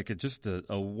was like just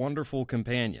a wonderful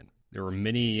companion. There were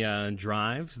many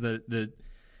drives that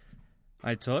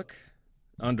I took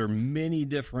under many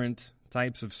different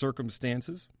types of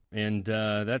circumstances. And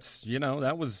that's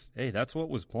what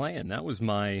was playing. That was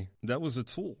a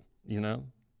tool,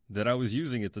 that I was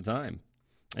using at the time.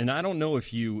 And I don't know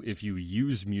if you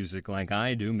use music like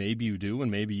I do. Maybe you do,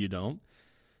 and maybe you don't.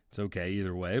 It's okay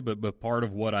either way. But part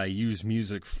of what I use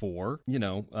music for,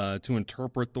 to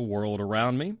interpret the world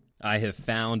around me. I have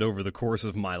found over the course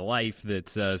of my life that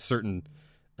certain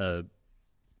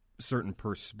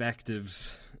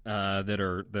perspectives that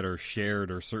are shared,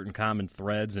 or certain common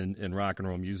threads in rock and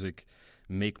roll music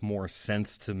make more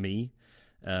sense to me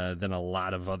than a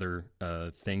lot of other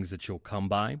things that you'll come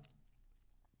by.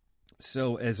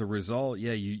 So as a result,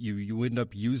 you end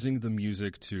up using the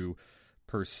music to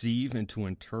perceive and to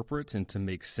interpret and to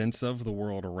make sense of the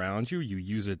world around you. You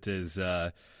use it as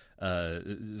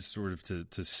sort of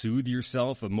to soothe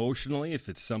yourself emotionally if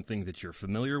it's something that you're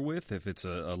familiar with, if it's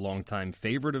a longtime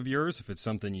favorite of yours, if it's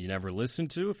something you never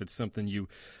listened to, if it's something you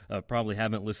probably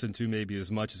haven't listened to maybe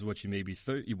as much as what you maybe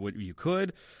what you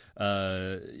could.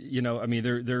 There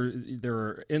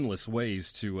are endless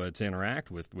ways to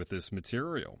interact with this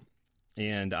material.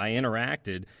 And I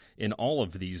interacted in all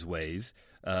of these ways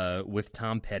with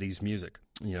Tom Petty's music.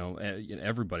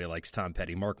 Everybody likes Tom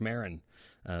Petty. Marc Maron,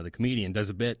 the comedian, does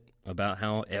a bit about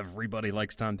how everybody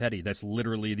likes Tom Petty. That's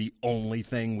literally the only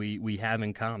thing we have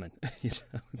in common, is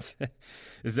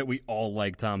that we all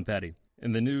like Tom Petty.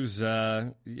 And the news,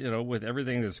 with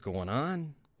everything that's going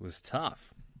on, was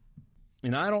tough.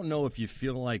 And I don't know if you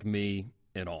feel like me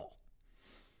at all,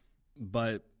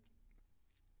 but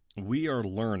we are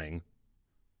learning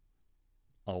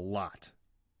a lot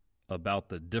about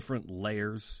the different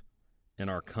layers in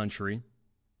our country.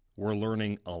 We're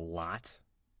learning a lot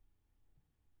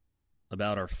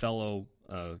about our fellow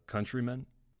countrymen.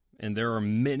 And there are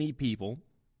many people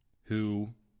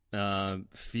who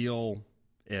feel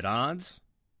at odds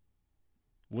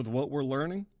with what we're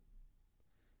learning.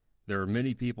 There are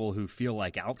many people who feel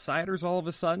like outsiders all of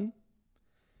a sudden.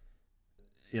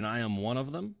 And I am one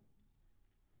of them.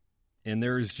 And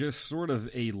there is just sort of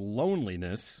a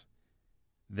loneliness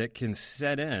that can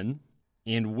set in.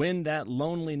 And when that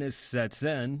loneliness sets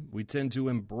in, we tend to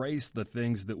embrace the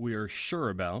things that we are sure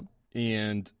about.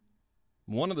 And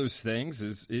one of those things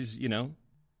is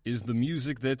the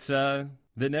music that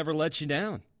never lets you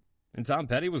down. And Tom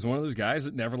Petty was one of those guys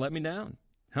that never let me down.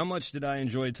 How much did I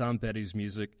enjoy Tom Petty's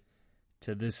music?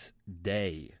 To this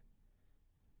day,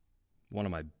 one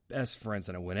of my best friends,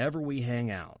 and whenever we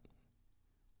hang out,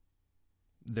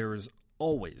 there is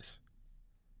always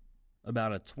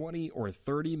about a 20 or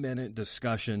 30-minute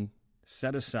discussion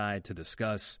set aside to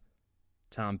discuss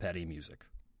Tom Petty music.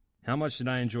 How much did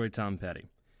I enjoy Tom Petty?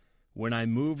 When I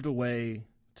moved away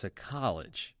to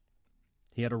college,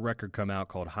 he had a record come out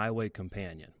called Highway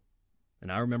Companion.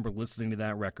 And I remember listening to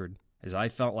that record as I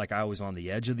felt like I was on the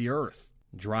edge of the earth,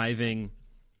 driving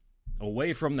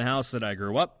away from the house that I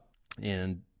grew up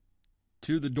and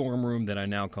to the dorm room that I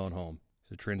now call home.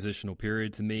 It's a transitional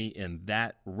period to me, and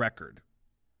that record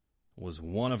was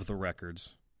one of the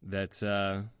records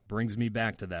that brings me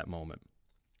back to that moment.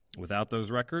 Without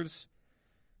those records,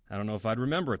 I don't know if I'd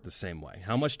remember it the same way.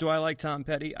 How much do I like Tom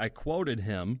Petty? I quoted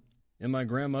him in my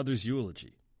grandmother's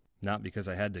eulogy, not because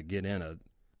I had to get in a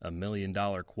 $1 million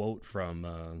quote from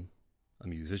a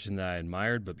musician that I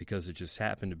admired, but because it just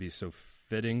happened to be so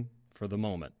fitting for the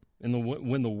moment. And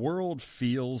when the world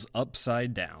feels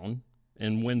upside down,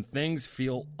 and when things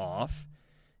feel off,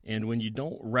 and when you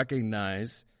don't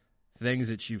recognize things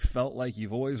that you felt like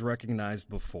you've always recognized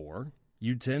before,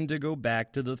 you tend to go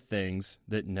back to the things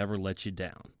that never let you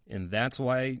down. And that's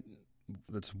one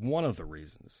of the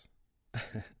reasons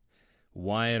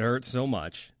why it hurts so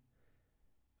much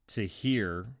to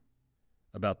hear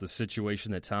about the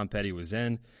situation that Tom Petty was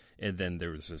in. And then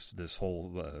there was this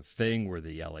whole thing where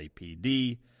the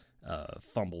LAPD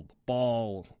fumbled the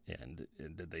ball, and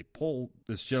did they pull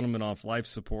this gentleman off life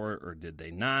support, or did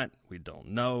they not? We don't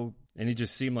know. And he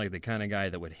just seemed like the kind of guy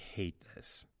that would hate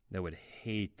this, that would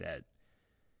hate that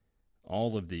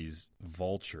all of these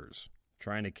vultures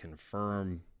trying to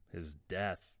confirm his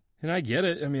death. And I get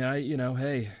it. I mean,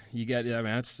 hey,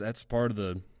 that's part of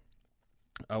the,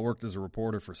 I worked as a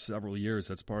reporter for several years.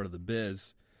 That's part of the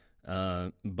biz.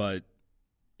 But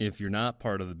if you're not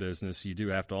part of the business, you do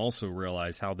have to also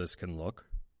realize how this can look.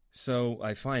 So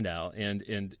I find out, and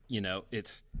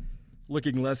it's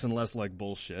looking less and less like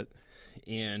bullshit,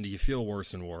 and you feel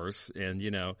worse and worse, and,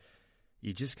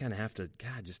 you just kind of have to,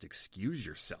 just excuse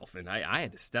yourself. And I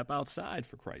had to step outside,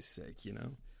 for Christ's sake,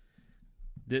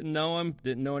 Didn't know him,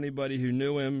 didn't know anybody who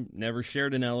knew him, never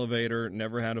shared an elevator,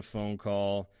 never had a phone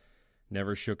call,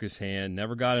 never shook his hand,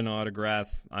 never got an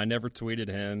autograph. I never tweeted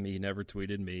him, he never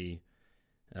tweeted me.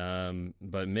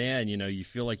 But man, you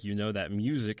feel like you know that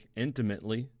music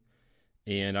intimately.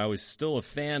 And I was still a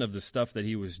fan of the stuff that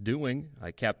he was doing.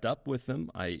 I kept up with him.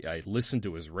 I listened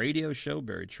to his radio show,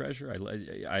 Buried Treasure.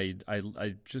 I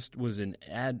just was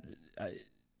I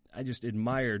just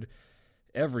admired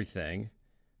everything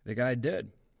the guy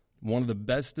did. One of the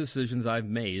best decisions I've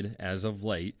made as of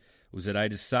late was that I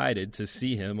decided to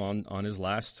see him on his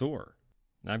last tour.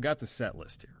 Now, I've got the set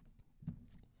list here.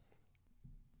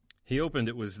 He opened,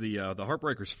 it was the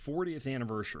Heartbreakers' 40th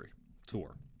anniversary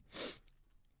tour.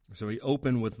 So he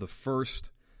opened with the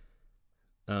first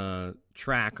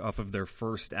track off of their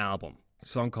first album, a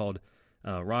song called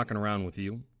Rockin' Around With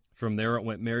You. From there it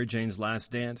went Mary Jane's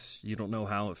Last Dance, You Don't Know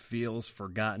How It Feels,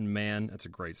 Forgotten Man. That's a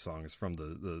great song. It's from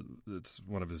it's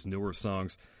one of his newer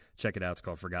songs. Check it out. It's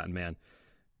called Forgotten Man.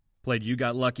 Played You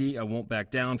Got Lucky, I Won't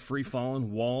Back Down, Free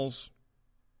Fallin', Walls,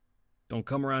 Don't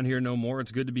Come Around Here No More,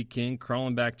 It's Good to Be King,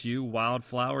 Crawling Back to You,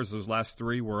 Wildflowers. Those last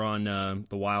three were on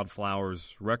the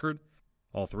Wildflowers record.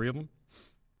 All three of them.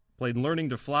 Played Learning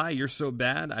to Fly, You're So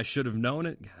Bad, I Should Have Known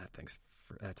It. God,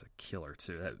 that's a killer,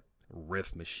 too. That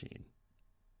riff machine.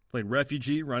 Played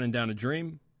Refugee, Running Down a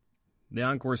Dream. The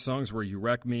encore songs were You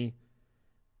Wreck Me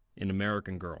and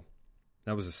American Girl.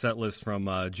 That was a set list from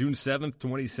June 7th,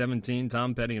 2017.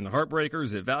 Tom Petty and the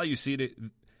Heartbreakers at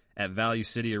Value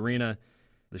City Arena,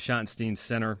 the Schottenstein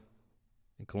Center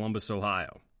in Columbus,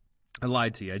 Ohio. I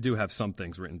lied to you. I do have some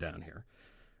things written down here.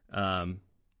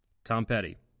 Tom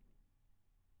Petty,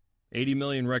 80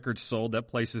 million records sold. That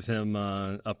places him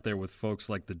up there with folks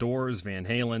like The Doors, Van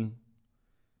Halen,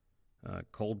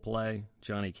 Coldplay,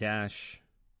 Johnny Cash.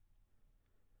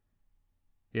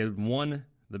 The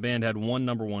band had one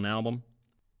number one album.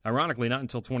 Ironically, not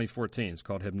until 2014. It's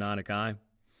called Hypnotic Eye.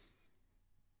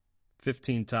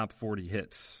 15 top 40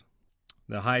 hits.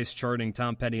 The highest charting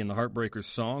Tom Petty and the Heartbreakers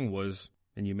song was,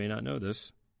 and you may not know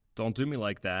this, Don't Do Me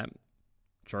Like That.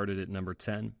 Charted at number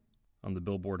 10 on the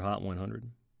Billboard Hot 100.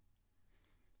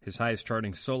 His highest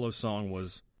charting solo song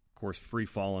was, of course, Free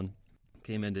Fallin'.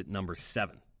 Came in at number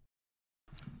 7.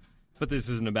 But this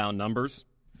isn't about numbers.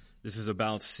 This is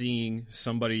about seeing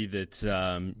somebody that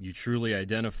you truly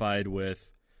identified with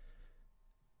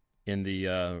in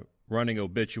the running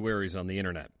obituaries on the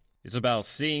internet. It's about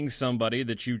seeing somebody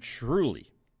that you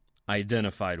truly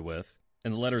identified with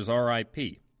and the letters RIP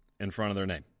in front of their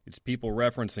name. It's people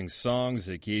referencing songs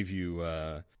that gave you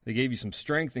some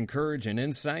strength and courage and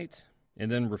insight,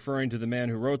 and then referring to the man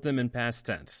who wrote them in past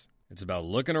tense. It's about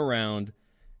looking around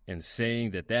and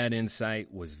saying that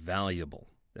insight was valuable,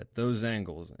 that those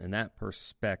angles and that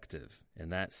perspective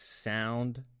and that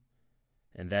sound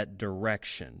and that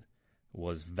direction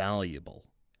was valuable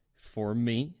for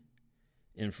me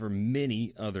and for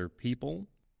many other people,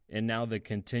 and now the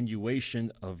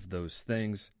continuation of those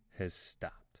things has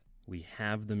stopped. We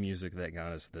have the music that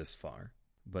got us this far,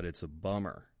 but it's a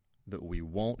bummer that we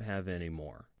won't have any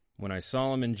more. When I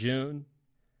saw him in June,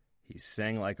 he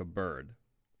sang like a bird.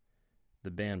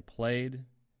 The band played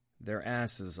their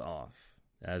asses off.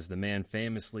 As the man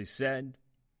famously said,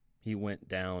 he went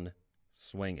down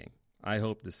swinging. I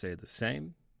hope to say the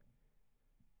same,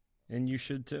 and you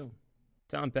should too.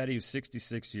 Tom Petty was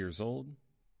 66 years old.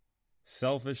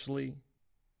 Selfishly,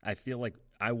 I feel like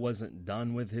I wasn't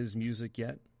done with his music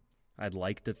yet. I'd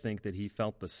like to think that he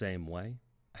felt the same way.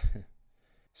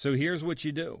 So here's what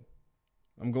you do.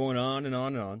 I'm going on and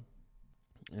on and on,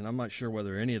 and I'm not sure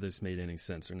whether any of this made any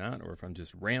sense or not, or if I'm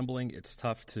just rambling. It's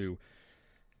tough to...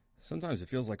 Sometimes it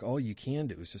feels like all you can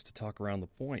do is just to talk around the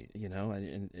point,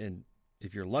 and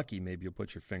if you're lucky, maybe you'll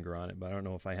put your finger on it, but I don't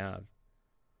know if I have.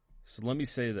 So let me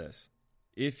say this.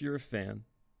 If you're a fan,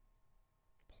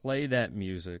 play that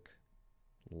music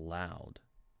loud.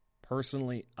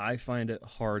 Personally, I find it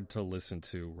hard to listen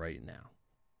to right now.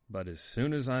 But as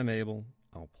soon as I'm able,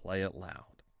 I'll play it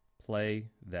loud. Play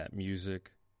that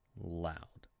music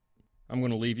loud. I'm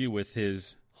going to leave you with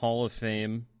his Hall of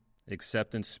Fame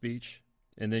acceptance speech,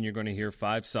 and then you're going to hear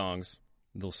 5 songs.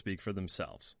 They'll speak for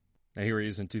themselves. Now here he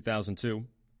is in 2002,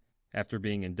 after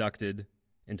being inducted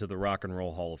into the Rock and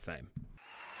Roll Hall of Fame.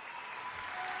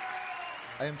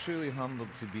 I am truly humbled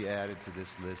to be added to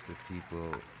this list of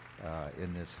people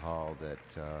in this hall that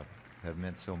have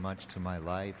meant so much to my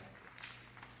life.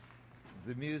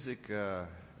 The music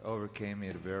overcame me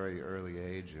at a very early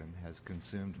age and has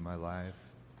consumed my life.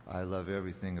 I love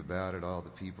everything about it, all the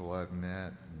people I've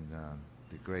met and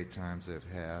the great times I've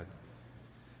had.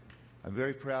 I'm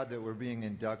very proud that we're being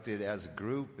inducted as a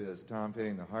group as Tom Petty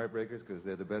and the Heartbreakers because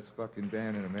they're the best fucking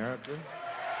band in America.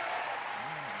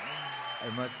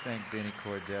 I must thank Denny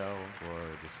Cordell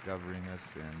for discovering us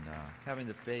and having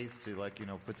the faith to,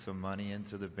 put some money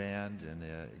into the band, and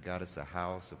it got us a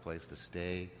house, a place to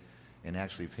stay, and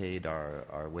actually paid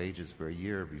our wages for a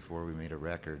year before we made a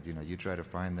record. You try to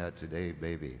find that today,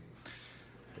 baby.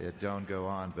 It don't go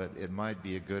on, but it might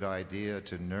be a good idea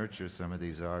to nurture some of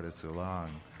these artists along.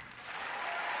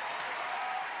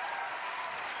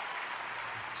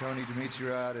 Tony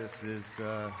Dimitriadis is...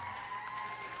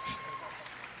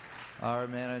 Our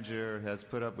manager has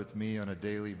put up with me on a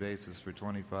daily basis for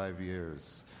 25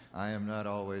 years. I am not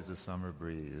always a summer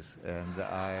breeze, and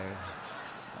I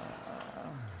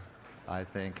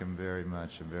thank him very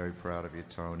much. I'm very proud of you,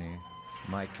 Tony.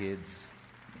 My kids,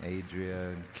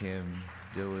 Adrian, Kim,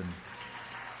 Dylan,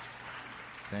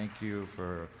 thank you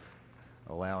for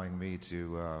allowing me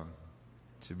to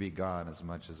be gone as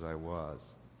much as I was.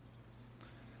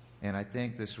 And I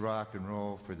thank this rock and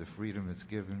roll for the freedom it's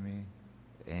given me.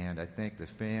 And I thank the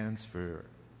fans for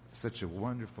such a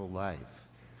wonderful life.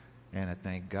 And I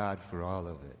thank God for all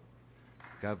of it.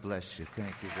 God bless you.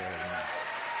 Thank you very much.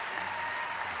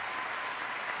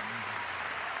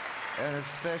 And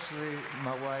especially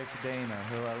my wife, Dana,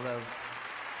 who I love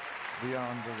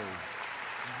beyond belief.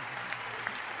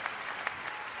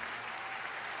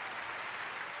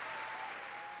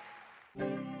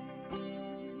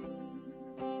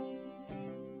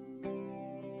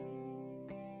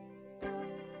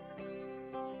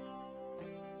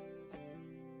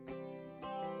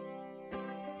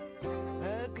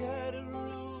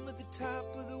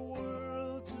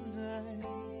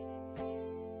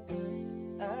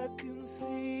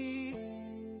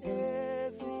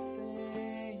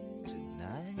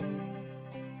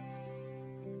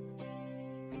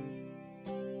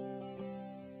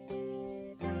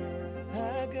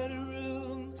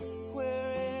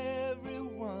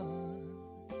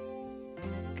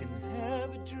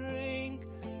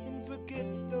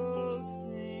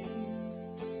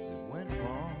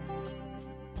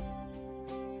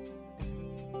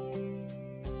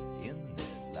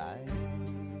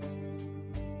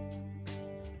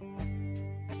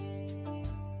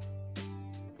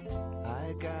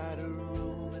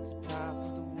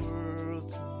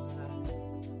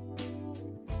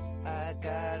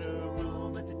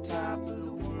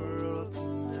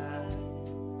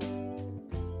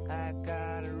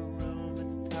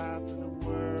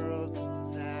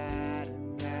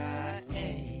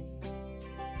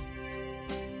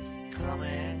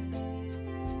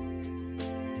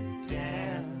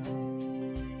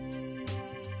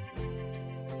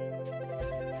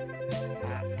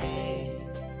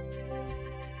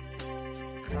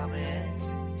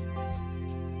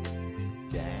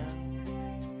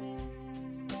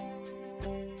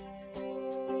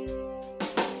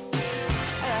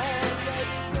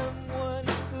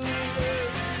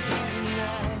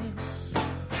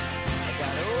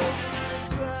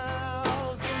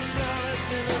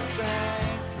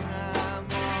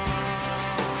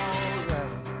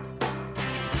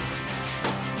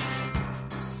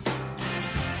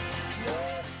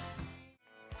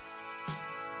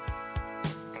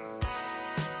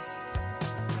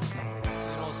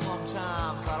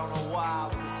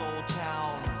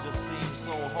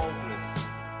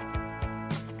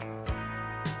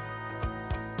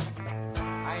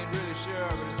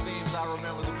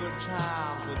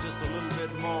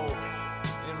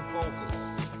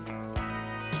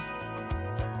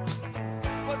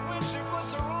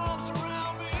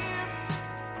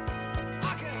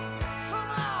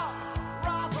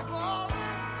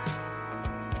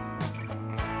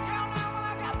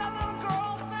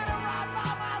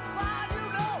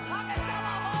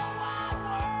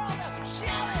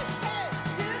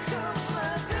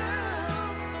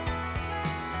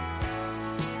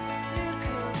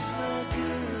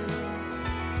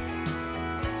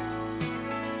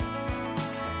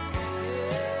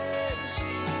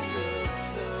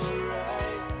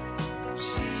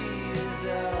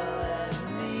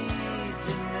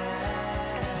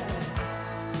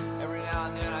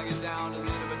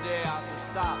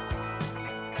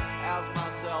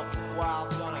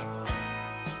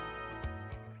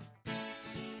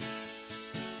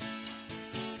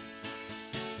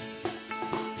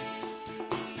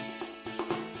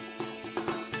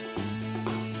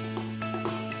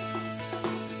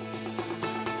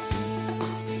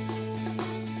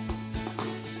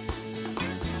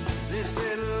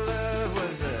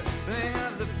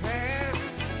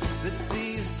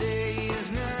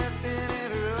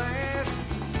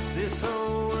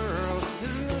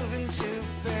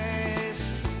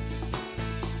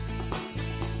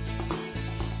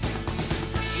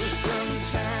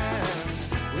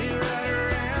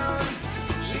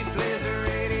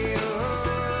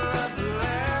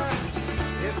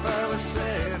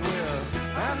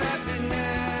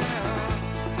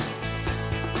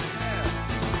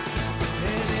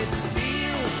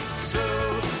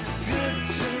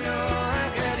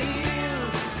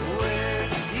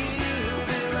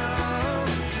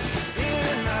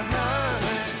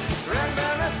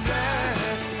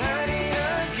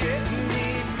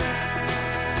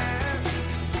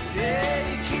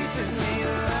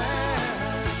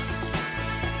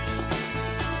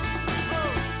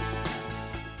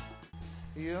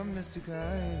 mystic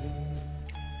eye.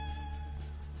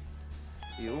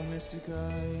 Your mystic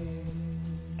eye.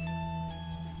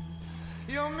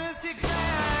 Your mystic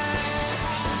eye.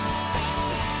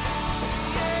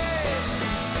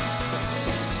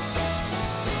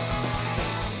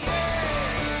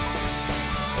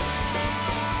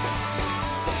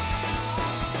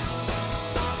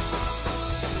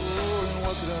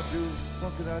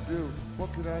 What could I do?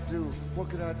 What could I do? What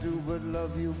could I do but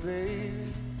love you,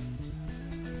 babe?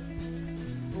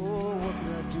 Oh, what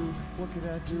could I do? What could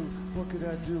I do? What could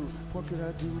I do? What could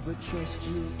I do but trust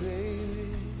you,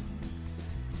 babe?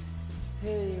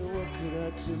 Hey, what could I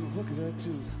do? What could I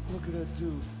do? What could I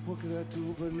do? What could I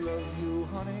do but love you,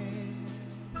 honey?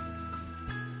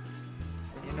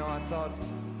 And you know,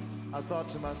 I thought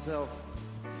to myself,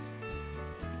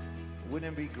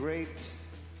 wouldn't it be great?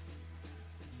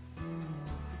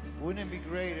 Wouldn't it be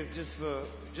great if just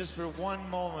for one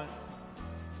moment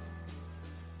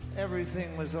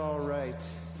everything was all right?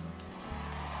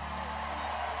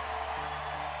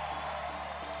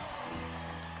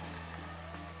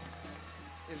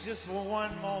 If just for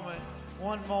one moment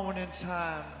in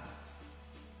time,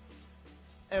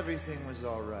 everything was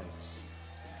all right.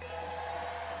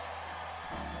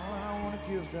 Oh, and I want to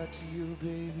give that to you,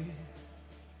 baby.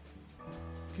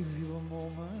 Give you a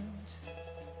moment.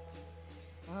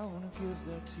 I want to give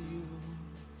that to you.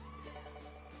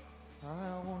 I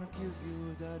want to give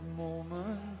you that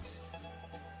moment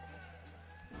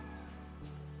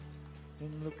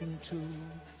and look into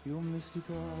your mystic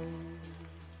eyes.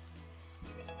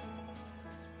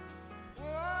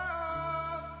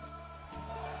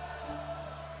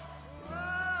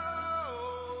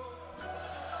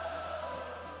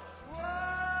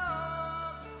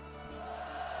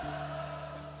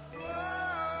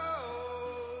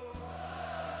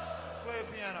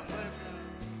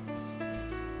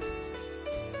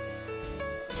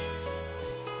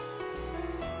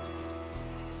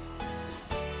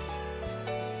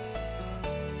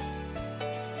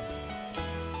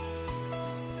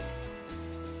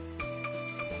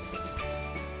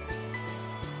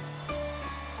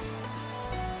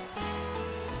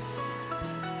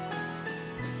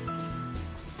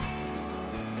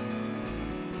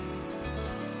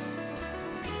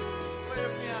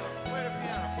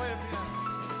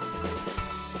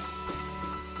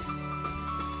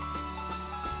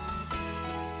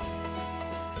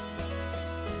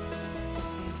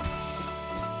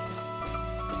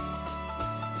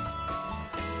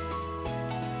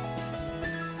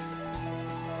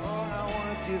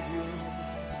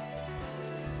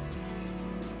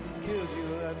 Give you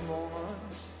that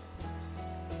moment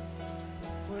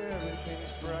where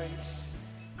everything's bright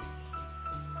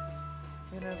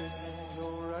and everything's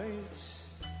alright,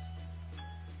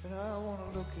 and I want to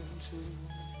look into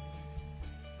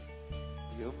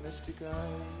your mystic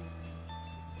eye.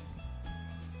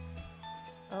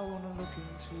 I want to look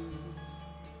into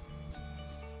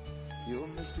your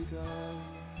mystic eye,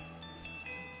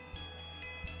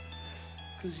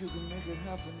 'cause you can make it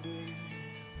happen, babe.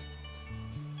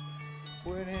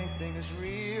 When anything is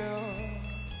real,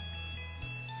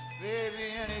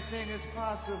 baby, anything is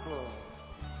possible.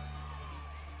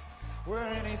 Where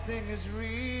anything is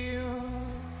real,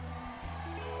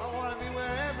 I want to be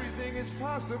where everything is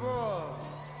possible.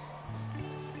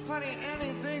 Honey,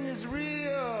 anything is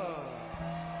real.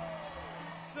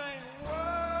 Sing,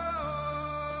 whoa.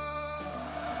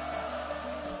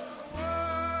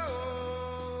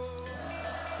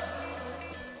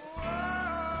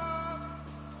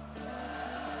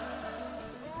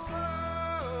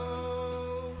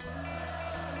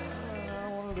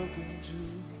 Look into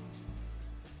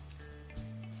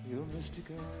your mystic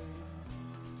eyes,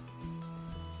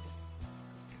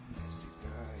 your mystic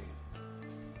eyes,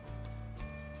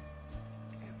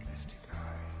 your mystic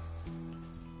eyes,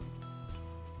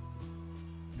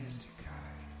 mystic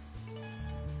eyes,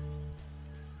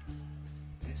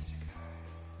 mystic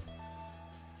eyes,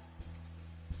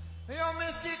 your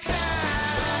mystic eyes.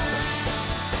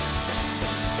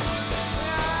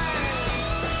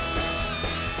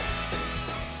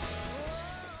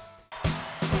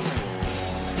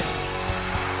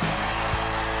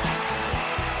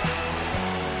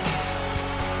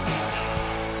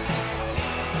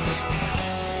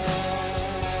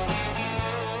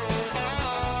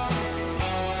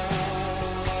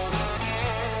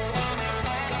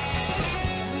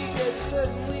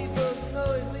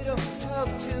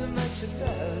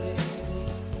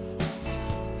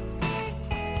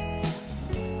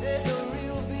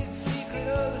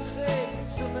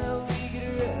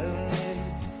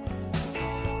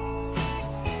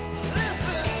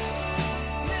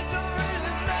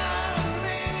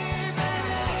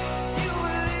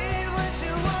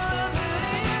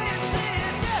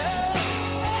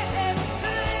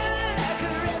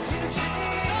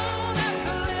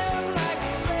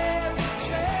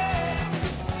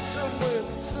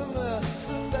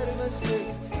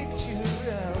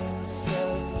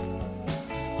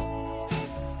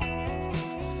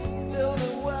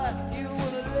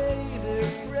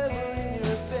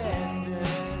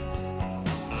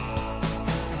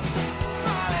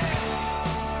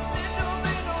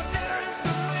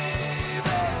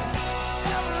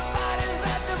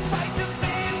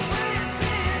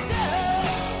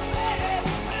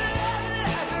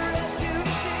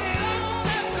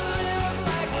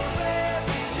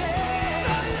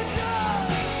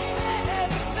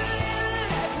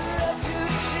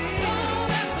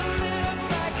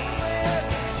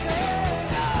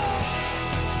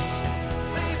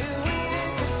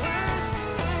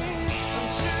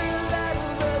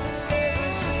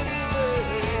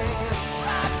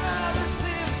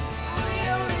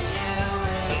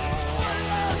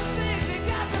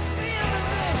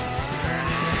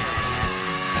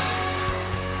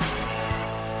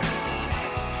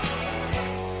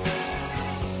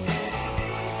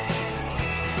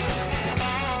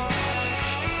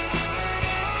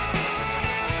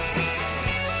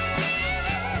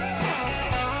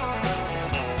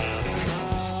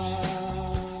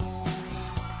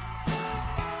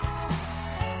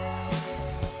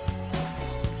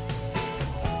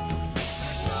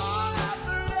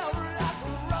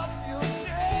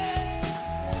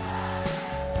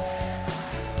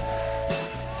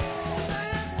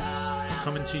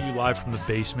 coming to you live from the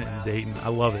basement in Dayton. I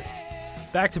love it.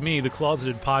 Back to me, the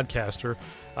closeted podcaster,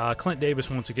 Clint Davis,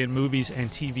 once again, movies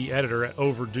and TV editor at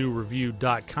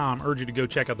OverdueReview.com. Urge you to go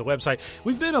check out the website.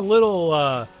 We've been a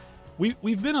little,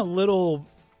 we've been a little,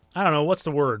 I don't know, what's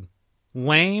the word,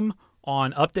 lame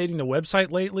on updating the website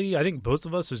lately. I think both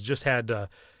of us has just had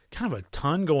kind of a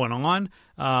ton going on,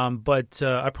 but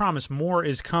I promise more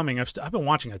is coming. I've been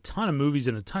watching a ton of movies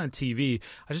and a ton of TV.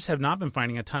 I just have not been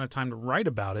finding a ton of time to write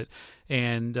about it,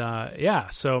 and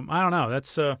so I don't know.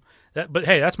 That's but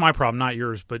hey, that's my problem, not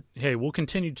yours. But hey, we'll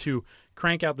continue to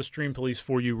crank out the Stream Police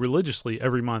for you religiously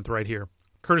every month right here,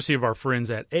 courtesy of our friends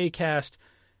at Acast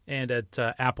and at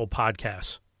Apple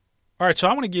Podcasts. All right, so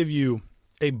I want to give you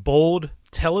a bold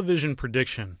television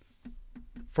prediction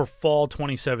for fall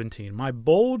 2017. My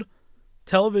bold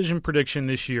television prediction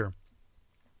this year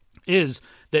is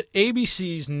that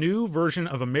ABC's new version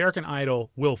of American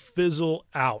Idol will fizzle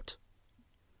out.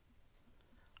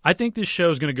 I think this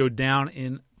show is going to go down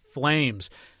in flames.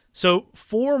 So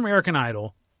for American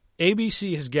Idol,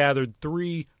 ABC has gathered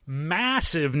 3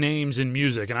 massive names in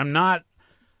music, and I'm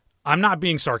not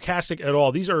being sarcastic at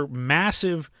all. These are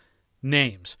massive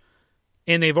names.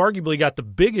 And they've arguably got the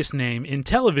biggest name in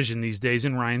television these days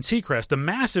in Ryan Seacrest. The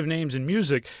massive names in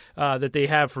music that they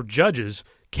have for judges,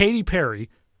 Katy Perry,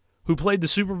 who played the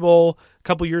Super Bowl a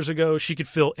couple years ago. She could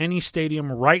fill any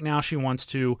stadium right now she wants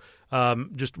to,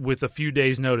 just with a few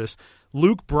days' notice.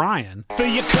 Luke Bryan. Fill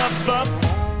your cup up.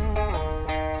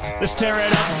 Let's tear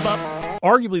it up.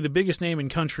 Arguably the biggest name in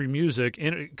country music,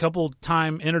 a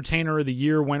couple-time Entertainer of the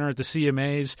Year winner at the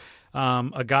CMAs,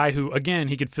 a guy who, again,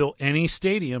 he could fill any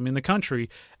stadium in the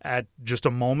country at just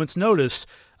a moment's notice,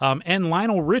 and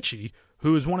Lionel Richie,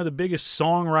 who is one of the biggest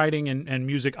songwriting and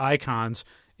music icons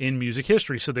in music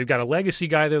history. So they've got a legacy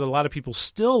guy there that a lot of people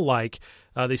still like.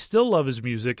 They still love his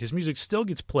music. His music still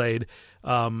gets played,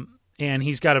 and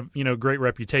he's got a great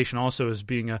reputation also as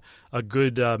being a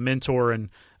good mentor and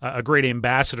a great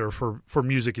ambassador for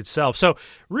music itself. So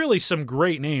really some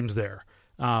great names there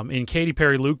in Katy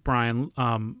Perry, Luke Bryan,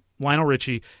 Lionel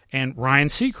Richie, and Ryan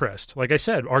Seacrest. Like I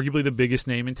said, arguably the biggest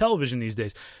name in television these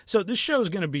days. So this show is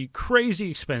going to be crazy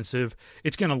expensive.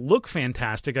 It's going to look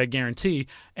fantastic, I guarantee,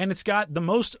 and it's got the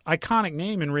most iconic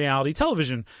name in reality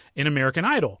television in American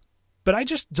Idol. But I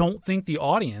just don't think the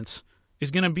audience is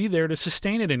going to be there to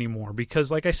sustain it anymore because,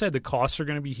 like I said, the costs are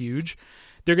going to be huge.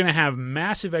 They're going to have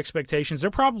massive expectations. They're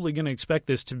probably going to expect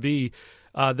this to be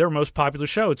their most popular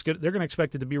show. They're going to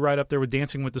expect it to be right up there with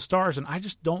Dancing with the Stars, and I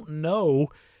just don't know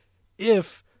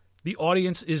if the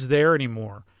audience is there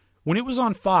anymore. When it was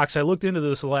on Fox, I looked into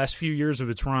this the last few years of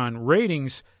its run,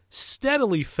 ratings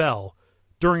steadily fell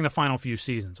during the final few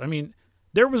seasons. I mean,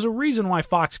 there was a reason why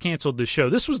Fox canceled this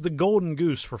show. This was the golden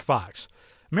goose for Fox.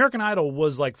 American Idol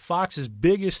was like Fox's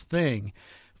biggest thing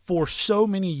for so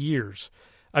many years.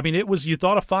 I mean, it was, you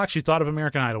thought of Fox, you thought of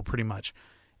American Idol pretty much.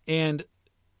 And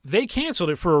they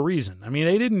canceled it for a reason. I mean,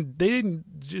 they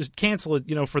didn't just cancel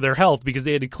it, for their health because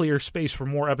they had to clear space for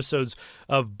more episodes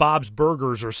of Bob's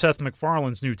Burgers or Seth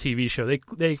MacFarlane's new TV show.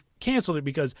 They canceled it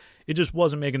because it just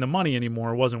wasn't making the money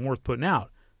anymore. It wasn't worth putting out.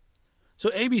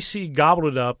 So ABC gobbled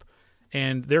it up,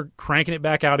 and they're cranking it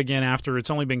back out again after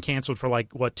it's only been canceled for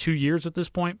 2 years at this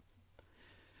point.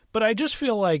 But I just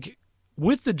feel like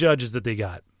with the judges that they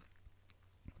got,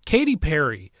 Katy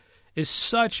Perry is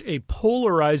such a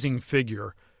polarizing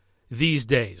figure these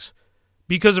days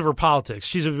because of her politics.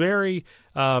 She's a very,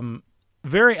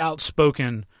 very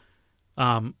outspoken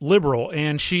liberal,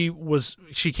 and she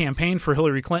campaigned for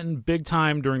Hillary Clinton big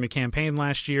time during the campaign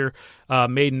last year,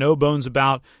 made no bones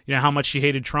about how much she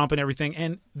hated Trump and everything.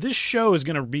 And this show is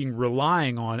going to be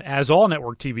relying on, as all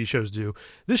network TV shows do,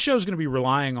 this show is going to be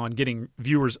relying on getting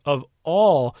viewers of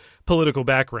all political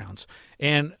backgrounds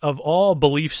and of all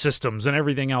belief systems and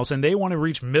everything else. And they want to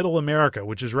reach middle America,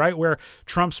 which is right where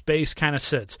Trump's base kind of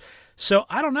sits. So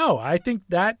I don't know. I think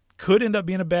that could end up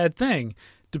being a bad thing,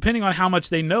 depending on how much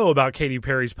they know about Katy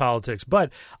Perry's politics.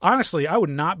 But honestly, I would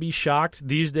not be shocked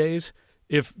these days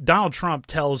if Donald Trump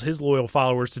tells his loyal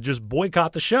followers to just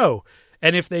boycott the show,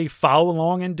 and if they follow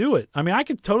along and do it. I mean, I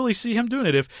could totally see him doing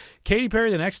it. If Katy Perry,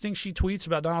 the next thing she tweets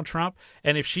about Donald Trump,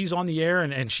 and if she's on the air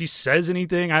and she says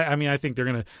anything, I think they're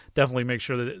going to definitely make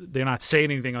sure that they're not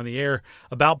saying anything on the air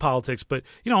about politics. But,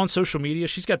 on social media,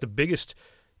 she's got the biggest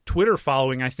Twitter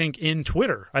following, I think, in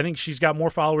Twitter. I think she's got more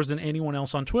followers than anyone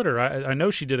else on Twitter. I know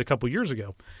she did a couple years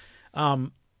ago.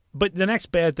 But the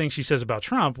next bad thing she says about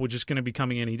Trump, which is going to be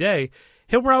coming any day,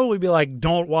 he'll probably be like,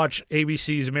 don't watch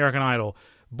ABC's American Idol.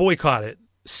 Boycott it.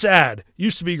 Sad.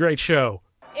 Used to be a great show.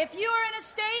 If you are in a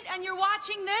state and you're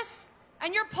watching this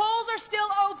and your polls are still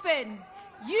open,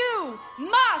 you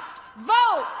must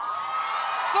vote.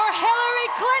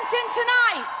 Clinton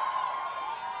tonight.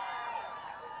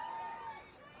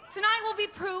 Tonight will be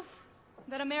proof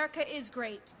that America is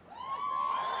great.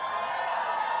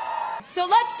 So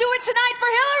let's do it tonight for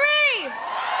Hillary!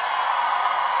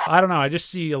 I don't know. I just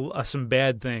see some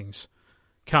bad things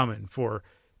coming for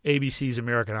ABC's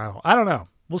American Idol. I don't know.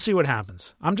 We'll see what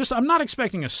happens. I'm not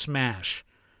expecting a smash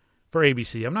for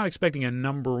ABC. I'm not expecting a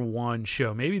 #1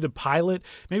 show. Maybe the pilot,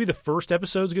 maybe the first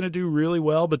episode's going to do really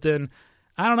well, but then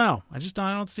I don't know. I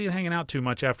don't see it hanging out too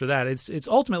much after that. It's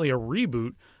ultimately a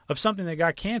reboot of something that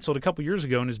got canceled a couple years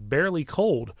ago and is barely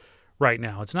cold right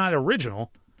now. It's not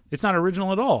original. It's not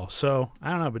original at all. So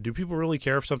I don't know, but do people really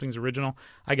care if something's original?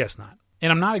 I guess not.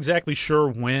 And I'm not exactly sure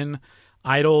when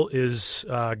Idol is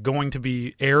going to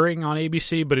be airing on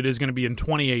ABC, but it is going to be in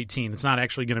 2018. It's not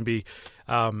actually going to be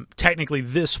technically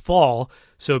this fall,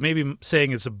 so maybe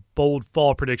saying it's a bold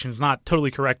fall prediction is not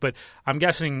totally correct, but I'm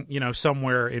guessing,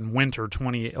 somewhere in winter,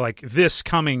 like this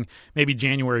coming, maybe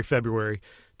January, February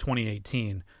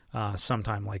 2018,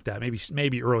 sometime like that,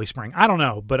 maybe early spring. I don't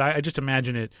know, but I just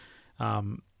imagine it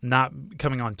not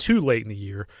coming on too late in the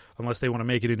year unless they want to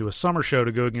make it into a summer show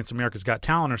to go against America's Got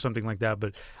Talent or something like that.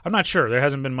 But I'm not sure. There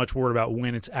hasn't been much word about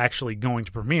when it's actually going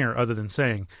to premiere other than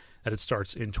saying that it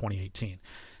starts in 2018.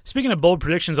 Speaking of bold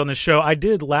predictions on this show, I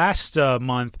did last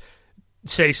month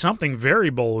say something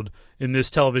very bold in this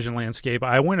television landscape.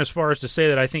 I went as far as to say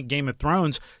that I think Game of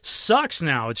Thrones sucks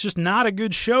now. It's just not a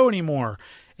good show anymore.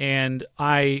 And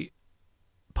I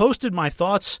posted my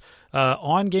thoughts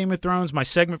on Game of Thrones, my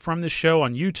segment from this show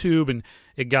on YouTube, and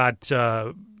it got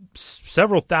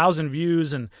several thousand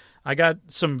views, and I got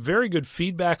some very good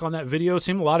feedback on that video. It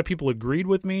seemed a lot of people agreed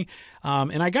with me,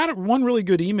 and I got one really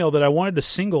good email that I wanted to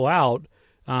single out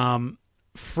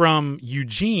from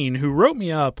Eugene, who wrote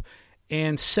me up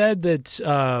and said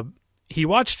that he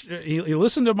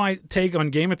listened to my take on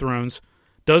Game of Thrones.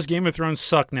 Does Game of Thrones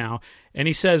suck now? And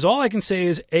he says, all I can say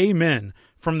is amen.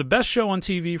 From the best show on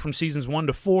TV from seasons 1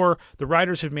 to 4, the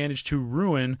writers have managed to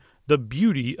ruin the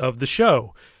beauty of the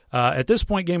show. At this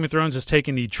point, Game of Thrones has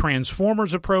taken the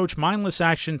Transformers approach, mindless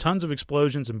action, tons of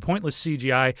explosions, and pointless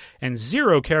CGI, and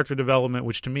zero character development,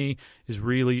 which to me is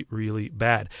really, really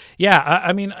bad. Yeah,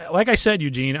 I mean, like I said,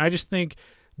 Eugene, I just think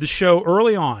the show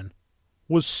early on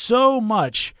was so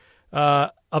much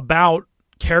about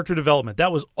character development.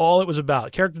 That was all it was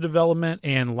about. Character development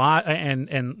and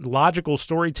logical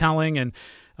storytelling and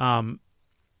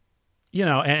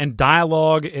and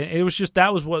dialogue. It was just,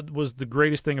 that was what was the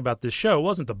greatest thing about this show. It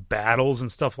wasn't the battles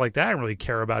and stuff like that. I didn't really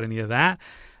care about any of that.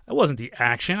 It wasn't the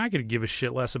action. I could give a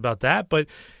shit less about that, but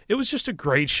it was just a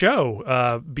great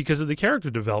show because of the character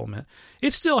development.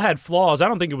 It still had flaws. I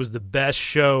don't think it was the best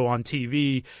show on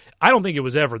TV. I don't think it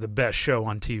was ever the best show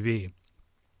on TV.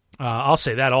 I'll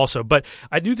say that also. But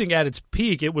I do think at its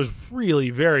peak, it was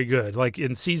really very good. Like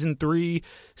in Season 3,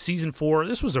 Season 4,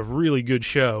 this was a really good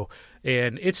show.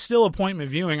 And it's still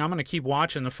appointment viewing. I'm going to keep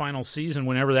watching the final season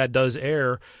whenever that does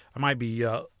air. I might be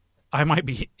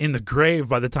in the grave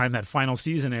by the time that final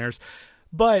season airs.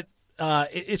 But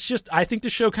it's just, I think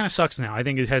the show kind of sucks now. I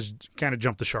think it has kind of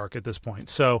jumped the shark at this point.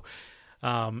 So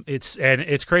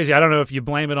it's crazy. I don't know if you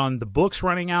blame it on the books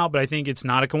running out, but I think it's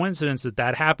not a coincidence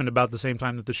that happened about the same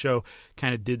time that the show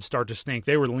kind of did start to stink.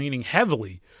 They were leaning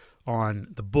heavily on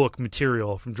the book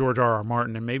material from George R.R.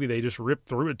 Martin, and maybe they just ripped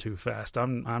through it too fast.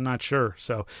 I'm not sure.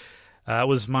 So that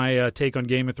was my take on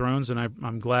Game of Thrones, and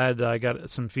I'm glad I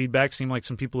got some feedback. Seemed like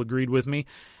some people agreed with me.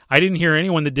 I didn't hear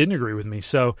anyone that didn't agree with me.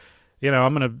 So,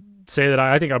 I'm going to say that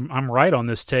I think I'm right on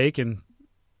this take, and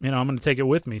I'm going to take it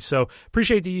with me. So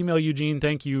appreciate the email, Eugene.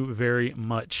 Thank you very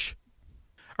much.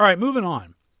 All right, moving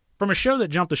on. From a show that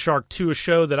jumped the shark to a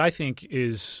show that I think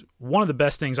is one of the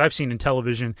best things I've seen in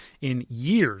television in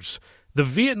years. The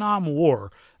Vietnam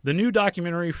War. The new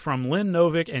documentary from Lynn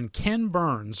Novick and Ken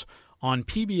Burns on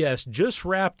PBS just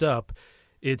wrapped up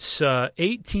its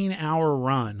 18-hour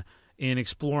run in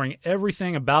exploring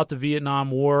everything about the Vietnam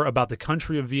War, about the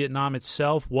country of Vietnam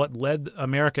itself, what led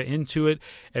America into it,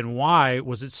 and why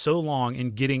was it so long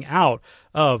in getting out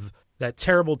of that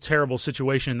terrible, terrible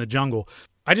situation in the jungle.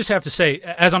 I just have to say,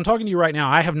 as I'm talking to you right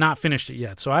now, I have not finished it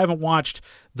yet, so I haven't watched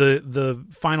the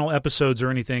final episodes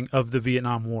or anything of the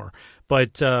Vietnam War.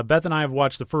 But Beth and I have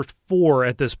watched the first 4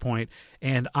 at this point,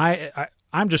 and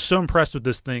I'm just so impressed with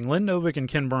this thing. Lynn Novick and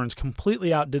Ken Burns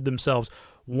completely outdid themselves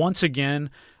once again.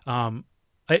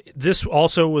 This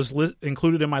also was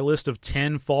included in my list of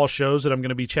 10 fall shows that I'm going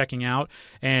to be checking out,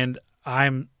 and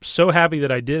I'm so happy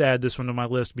that I did add this one to my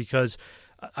list because,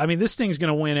 I mean, this thing's going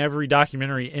to win every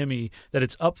documentary Emmy that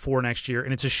it's up for next year,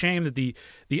 and it's a shame that the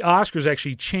Oscars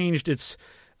actually changed its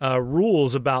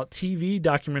rules about TV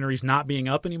documentaries not being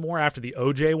up anymore after the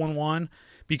O.J. one won,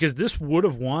 because this would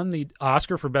have won the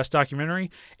Oscar for Best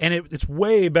Documentary, and it's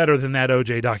way better than that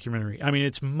O.J. documentary. I mean,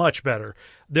 it's much better.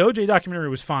 The O.J. documentary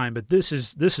was fine, but this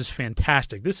is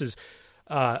fantastic. This is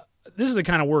the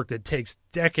kind of work that takes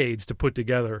decades to put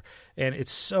together, and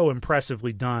it's so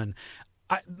impressively done.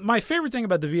 My favorite thing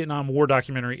about the Vietnam War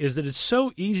documentary is that it's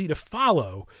so easy to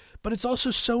follow, but it's also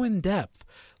so in-depth.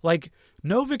 Like,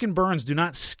 Novick and Burns do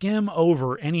not skim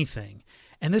over anything.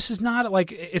 And this is not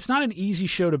it's not an easy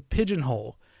show to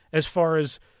pigeonhole as far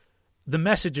as the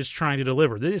message it's trying to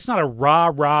deliver. It's not a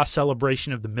rah-rah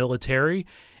celebration of the military.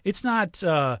 It's not,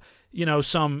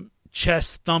 some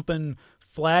chest-thumping,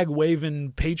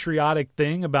 flag-waving, patriotic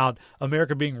thing about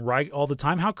America being right all the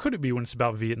time. How could it be when it's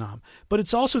about Vietnam? But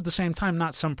it's also at the same time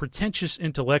not some pretentious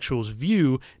intellectual's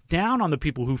view down on the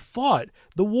people who fought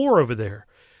the war over there.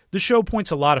 The show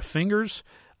points a lot of fingers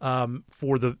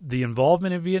for the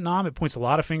involvement in Vietnam. It points a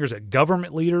lot of fingers at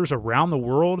government leaders around the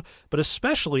world, but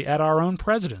especially at our own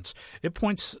presidents. It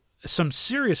points some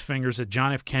serious fingers at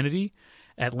John F. Kennedy,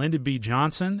 at Lyndon B.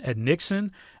 Johnson, at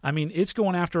Nixon. I mean, it's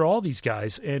going after all these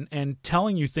guys and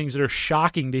telling you things that are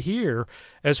shocking to hear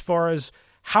as far as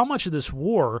how much of this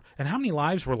war and how many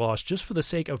lives were lost just for the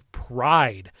sake of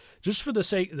pride, just for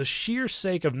the sheer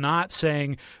sake of not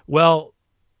saying, well,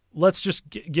 let's just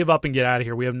give up and get out of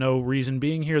here. We have no reason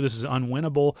being here. This is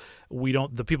unwinnable.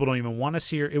 The people don't even want us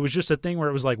here. It was just a thing where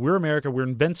it was like, we're America. We're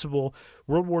invincible.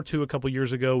 World War II a couple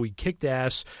years ago, we kicked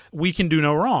ass. We can do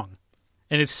no wrong.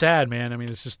 And it's sad, man. I mean,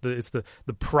 it's just it's the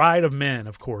pride of men,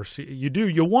 of course.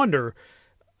 You wonder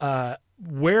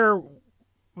where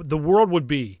the world would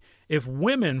be if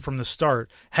women from the start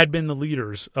had been the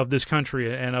leaders of this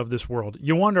country and of this world.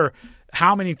 You wonder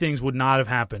how many things would not have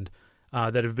happened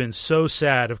that have been so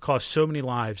sad, have cost so many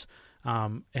lives.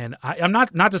 And I'm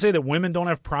not to say that women don't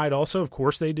have pride also. Of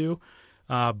course they do.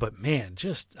 But, man,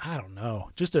 I don't know.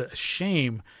 Just a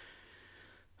shame.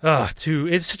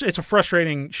 It's a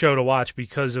frustrating show to watch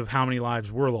because of how many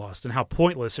lives were lost and how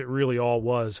pointless it really all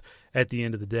was at the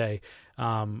end of the day.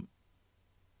 And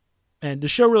the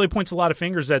show really points a lot of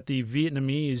fingers at the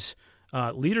Vietnamese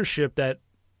leadership that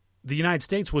the United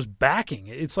States was backing.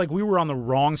 It's like we were on the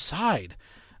wrong side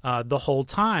the whole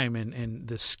time, and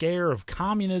the scare of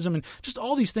communism and just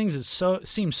all these things that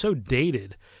seem so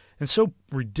dated and so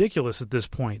ridiculous at this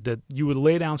point that you would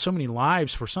lay down so many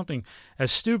lives for something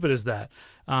as stupid as that,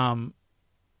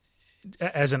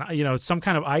 as some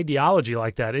kind of ideology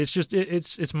like that. It's just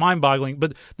it's mind-boggling.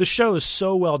 But the show is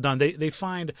so well done. They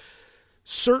find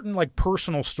certain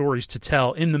personal stories to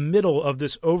tell in the middle of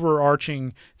this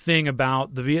overarching thing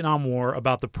about the Vietnam War,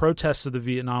 about the protests of the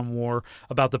Vietnam War,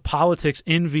 about the politics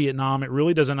in Vietnam. It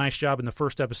really does a nice job in the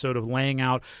first episode of laying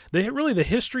out the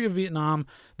history of Vietnam,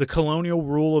 the colonial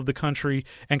rule of the country,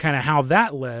 and kind of how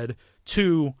that led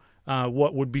to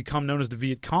what would become known as the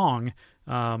Viet Cong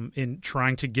in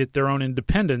trying to get their own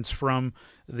independence from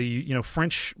the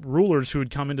French rulers who had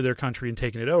come into their country and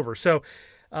taken it over. So.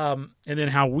 And then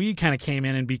how we kind of came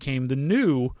in and became the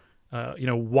new,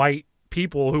 white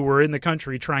people who were in the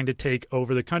country trying to take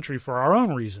over the country for our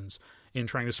own reasons in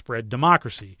trying to spread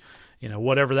democracy,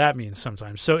 whatever that means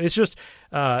sometimes. So it's just,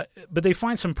 but they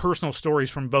find some personal stories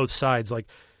from both sides, like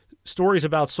stories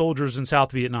about soldiers in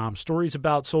South Vietnam, stories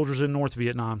about soldiers in North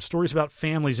Vietnam, stories about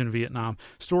families in Vietnam,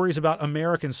 stories about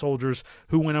American soldiers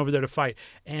who went over there to fight.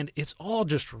 And it's all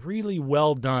just really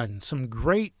well done. Some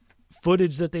great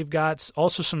footage that they've got,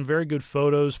 also some very good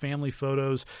photos, family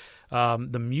photos.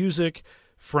 The music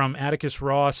from Atticus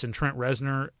Ross and Trent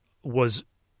Reznor was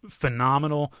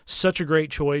phenomenal. Such a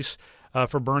great choice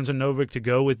for Burns and Novick to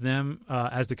go with them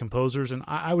as the composers. And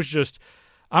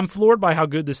I'm floored by how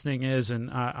good this thing is, and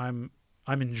I'm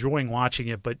enjoying watching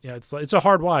it. But yeah, it's a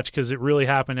hard watch because it really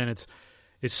happened, and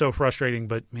it's so frustrating.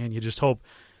 But man, you just hope.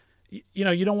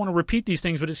 You don't want to repeat these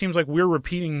things, but it seems like we're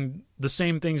repeating the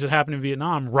same things that happened in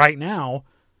Vietnam right now,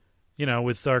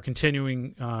 with our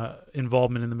continuing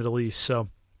involvement in the Middle East. So,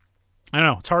 I don't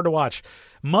know. It's hard to watch.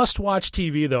 Must-watch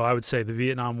TV, though, I would say, the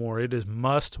Vietnam War. It is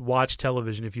must-watch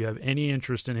television if you have any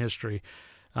interest in history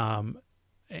and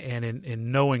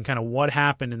in knowing kind of what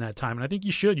happened in that time. And I think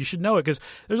you should. You should know it because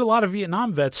there's a lot of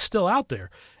Vietnam vets still out there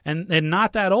and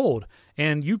not that old.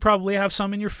 And you probably have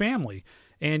some in your family.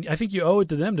 And I think you owe it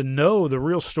to them to know the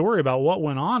real story about what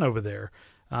went on over there.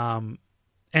 And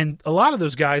a lot of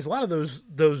those guys, a lot of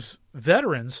those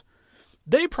veterans,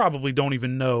 they probably don't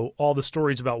even know all the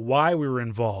stories about why we were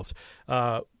involved.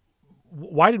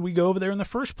 why did we go over there in the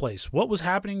first place? What was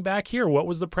happening back here? What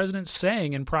was the president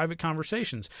saying in private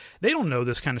conversations? They don't know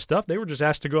this kind of stuff. They were just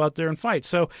asked to go out there and fight.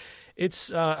 So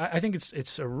it's I think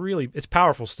it's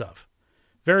powerful stuff.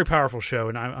 Very powerful show,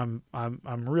 and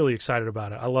I'm really excited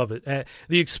about it. I love it.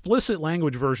 The explicit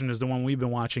language version is the one we've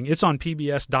been watching. It's on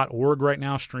pbs.org right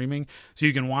now, streaming, so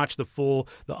you can watch the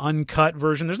uncut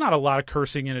version. There's not a lot of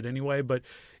cursing in it anyway, but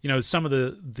some of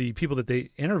the people that they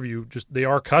interview they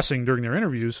are cussing during their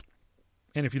interviews,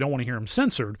 and if you don't want to hear them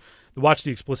censored, watch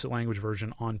the explicit language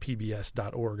version on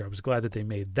pbs.org. I was glad that they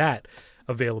made that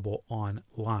available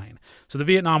online. So the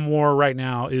Vietnam War right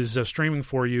now is streaming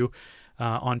for you.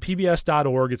 On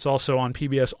pbs.org. It's also on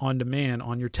PBS On Demand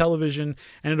on your television,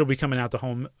 and it'll be coming out to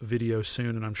home video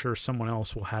soon, and I'm sure someone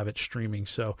else will have it streaming.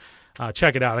 So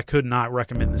check it out. I could not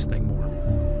recommend this thing more.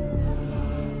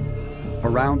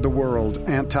 Around the world,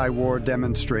 anti-war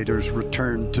demonstrators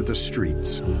returned to the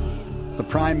streets. The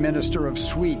Prime Minister of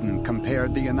Sweden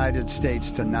compared the United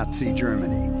States to Nazi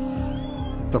Germany.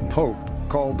 The Pope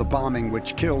called the bombing,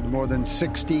 which killed more than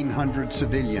 1,600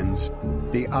 civilians,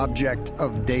 the object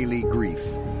of daily grief.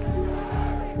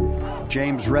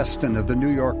 James Reston of the New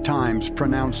York Times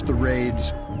pronounced the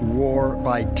raids war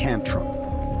by tantrum.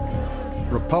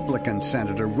 Republican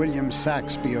Senator William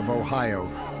Saxby of Ohio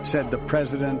said the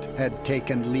president had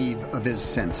taken leave of his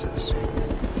senses.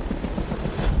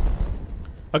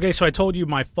 Okay, so I told you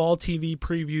my fall TV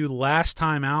preview last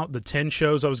time out, the 10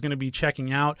 shows I was going to be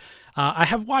checking out. I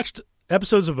have watched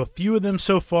episodes of a few of them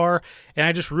so far, and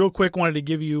I just real quick wanted to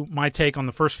give you my take on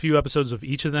the first few episodes of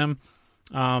each of them.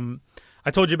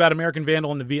 I told you about American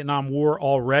Vandal and the Vietnam War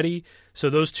already, so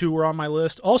those two were on my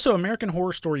list. Also, American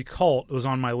Horror Story Cult was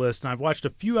on my list, and I've watched a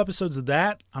few episodes of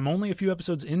that. I'm only a few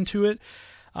episodes into it,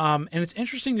 and it's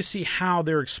interesting to see how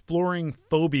they're exploring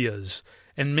phobias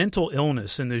and mental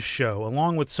illness in this show,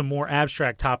 along with some more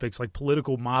abstract topics like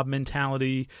political mob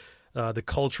mentality, the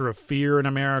culture of fear in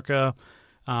America.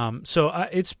 So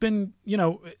it's been,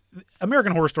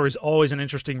 American Horror Story is always an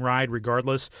interesting ride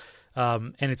regardless.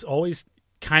 And it's always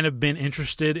kind of been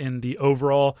interested in the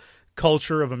overall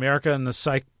culture of America and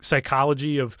the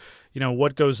psychology of,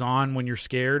 what goes on when you're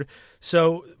scared.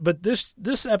 So, but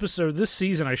this episode, this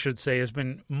season, I should say, has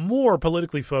been more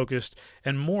politically focused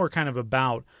and more kind of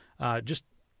about just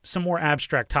some more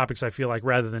abstract topics, I feel like,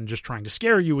 rather than just trying to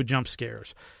scare you with jump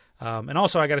scares. And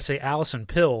also, I got to say, Allison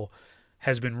Pill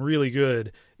has been really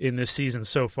good in this season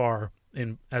so far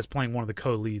as playing one of the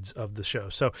co-leads of the show.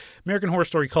 So American Horror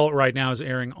Story Cult right now is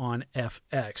airing on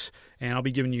FX, and I'll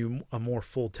be giving you a more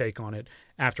full take on it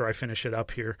after I finish it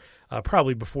up here,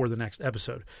 probably before the next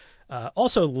episode.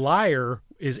 Also, Liar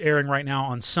is airing right now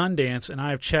on Sundance, and I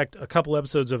have checked a couple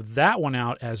episodes of that one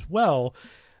out as well.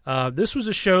 This was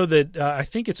a show that I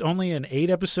think it's only an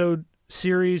 8-episode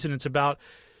series, and it's about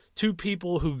two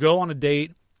people who go on a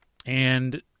date,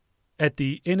 and at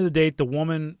the end of the date, the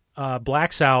woman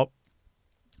blacks out.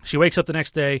 She wakes up the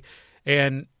next day,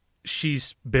 and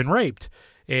she's been raped.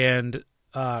 And,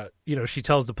 she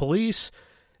tells the police,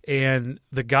 and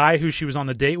the guy who she was on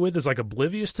the date with is,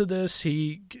 oblivious to this.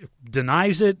 He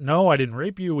denies it. No, I didn't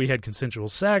rape you. We had consensual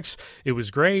sex. It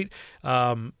was great.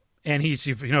 And he's,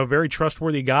 a very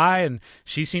trustworthy guy, and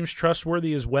she seems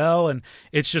trustworthy as well. And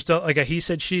it's just like a he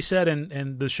said, she said,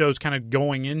 and the show's kind of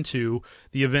going into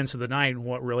the events of the night and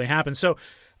what really happened. So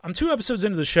I'm 2 episodes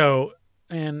into the show,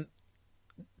 and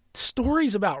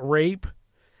stories about rape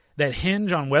that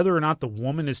hinge on whether or not the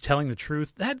woman is telling the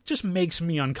truth, that just makes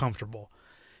me uncomfortable.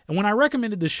 And when I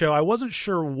recommended this show, I wasn't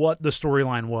sure what the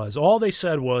storyline was. All they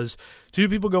said was 2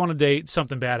 people go on a date,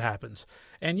 something bad happens.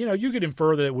 And, you could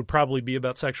infer that it would probably be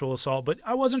about sexual assault, but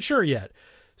I wasn't sure yet.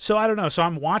 So I don't know. So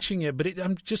I'm watching it, but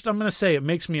I'm going to say it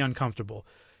makes me uncomfortable.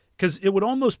 Because it would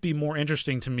almost be more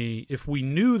interesting to me if we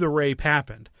knew the rape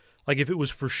happened. Like if it was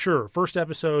for sure. First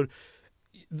episode,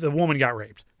 the woman got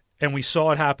raped. And we saw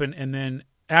it happen. And then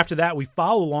after that, we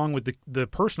follow along with the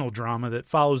personal drama that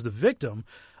follows the victim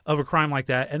of a crime like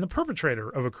that and the perpetrator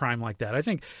of a crime like that. I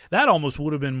think that almost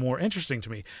would have been more interesting to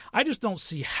me. I just don't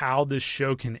see how this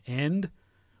show can end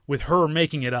with her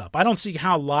making it up. I don't see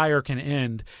how Liar can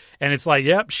end, and it's like,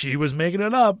 yep, she was making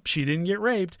it up. She didn't get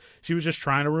raped. She was just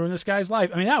trying to ruin this guy's life.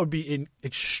 I mean, that would be in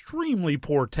extremely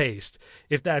poor taste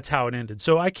if that's how it ended.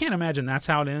 So I can't imagine that's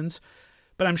how it ends,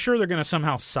 but I'm sure they're going to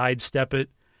somehow sidestep it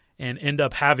and end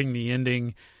up having the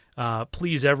ending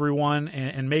please everyone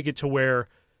and make it to where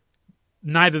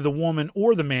neither the woman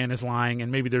or the man is lying,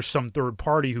 and maybe there's some third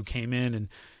party who came in and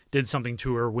did something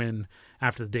to her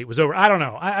after the date was over. I don't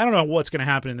know. I don't know what's going to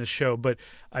happen in this show, but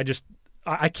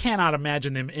I cannot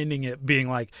imagine them ending it being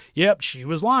like, yep, she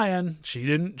was lying.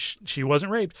 She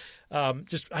wasn't raped.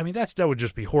 That would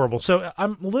just be horrible. So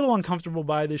I'm a little uncomfortable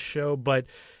by this show, but,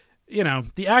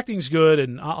 the acting's good,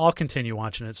 and I'll continue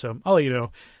watching it. So I'll let you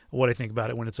know what I think about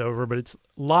it when it's over. But it's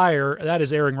Liar. That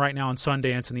is airing right now on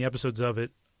Sundance, and the episodes of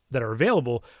it that are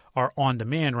available are on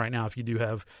demand right now if you do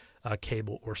have a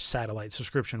cable or satellite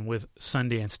subscription with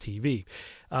Sundance TV.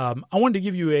 I wanted to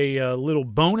give you a little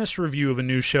bonus review of a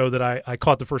new show that I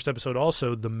caught the first episode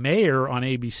also, The Mayor on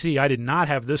ABC. I did not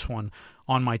have this one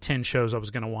on my 10 shows I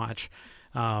was going to watch.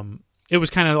 It was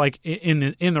kind of like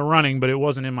in the running, but it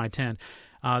wasn't in my 10.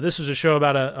 This was a show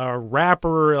about a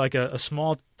rapper, like a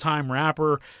small-time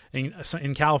rapper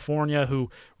in California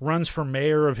who runs for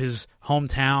mayor of his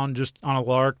hometown just on a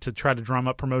lark to try to drum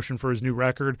up promotion for his new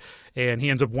record. And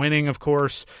he ends up winning, of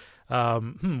course.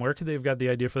 Where could they have got the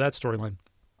idea for that storyline?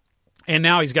 And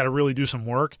now he's got to really do some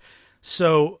work.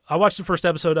 So I watched the first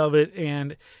episode of it,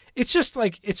 and it's just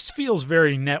like it feels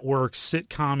very network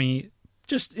sitcom-y.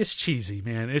 Just it's cheesy,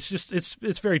 man.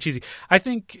 It's very cheesy. I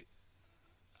think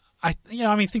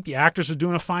the actors are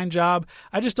doing a fine job.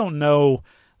 I just don't know,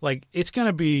 like, it's going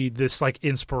to be this, like,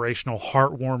 inspirational,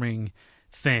 heartwarming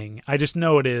thing. I just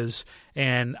know it is,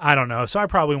 and I don't know. So I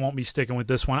probably won't be sticking with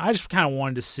this one. I just kind of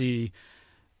wanted to see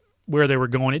where they were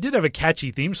going. It did have a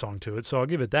catchy theme song to it, so I'll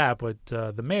give it that. But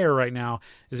The Mayor right now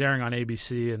is airing on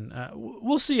ABC, and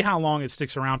we'll see how long it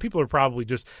sticks around. People are probably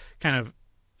just kind of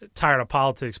tired of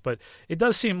politics, but it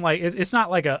does seem like it's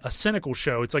not like a cynical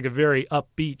show. It's like a very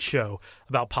upbeat show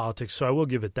about politics, so I will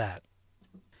give it that.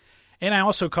 And I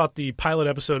also caught the pilot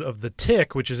episode of The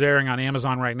Tick, which is airing on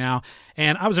Amazon right now,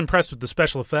 and I was impressed with the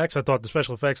special effects. I thought the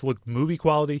special effects looked movie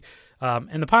quality,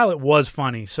 and the pilot was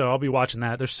funny, so I'll be watching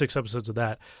that. There's 6 episodes of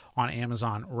that on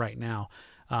Amazon right now.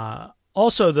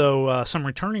 Also, though, some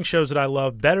returning shows that I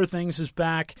love. Better Things is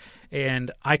back,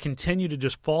 and I continue to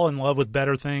just fall in love with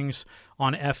Better Things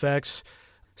on FX.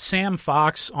 Sam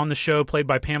Fox on the show, played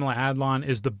by Pamela Adlon,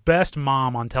 is the best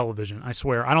mom on television, I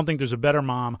swear. I don't think there's a better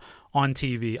mom on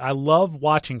TV. I love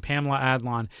watching Pamela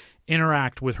Adlon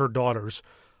interact with her daughters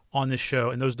on this show,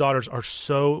 and those daughters are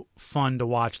so fun to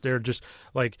watch. They're just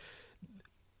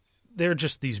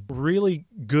these really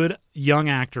good young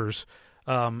actors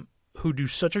who do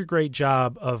such a great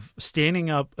job of standing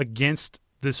up against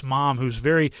this mom who's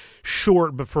very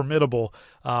short but formidable,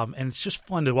 and it's just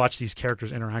fun to watch these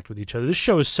characters interact with each other. This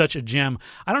show is such a gem.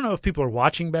 I don't know if people are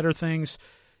watching Better Things.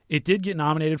 It did get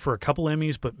nominated for a couple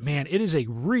Emmys, but man, it is a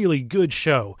really good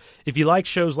show. If you like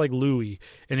shows like Louie,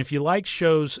 and if you like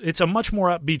shows, it's a much more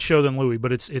upbeat show than Louie,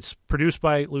 but it's produced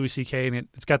by Louis C.K., and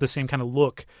it's got the same kind of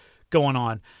look going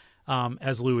on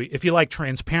as Louie. If you like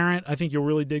Transparent, I think you'll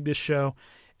really dig this show.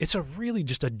 It's really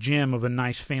just a gem of a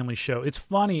nice family show. It's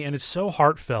funny, and it's so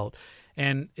heartfelt,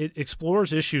 and it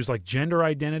explores issues like gender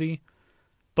identity,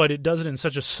 but it does it in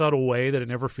such a subtle way that it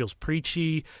never feels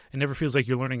preachy. It never feels like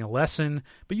you're learning a lesson,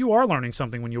 but you are learning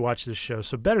something when you watch this show.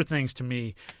 So Better Things, to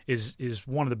me, is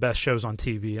one of the best shows on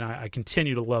TV, and I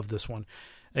continue to love this one.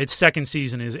 Its second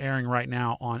season is airing right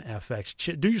now on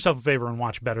FX. Do yourself a favor and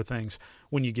watch Better Things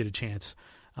when you get a chance.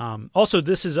 Also,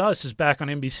 This Is Us is back on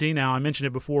NBC now. I mentioned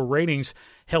it before. Ratings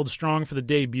held strong for the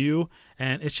debut,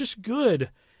 and it's just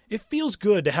good. It feels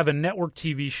good to have a network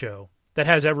TV show that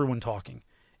has everyone talking.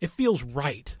 It feels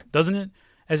right, doesn't it?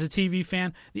 As a TV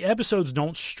fan, the episodes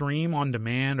don't stream on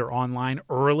demand or online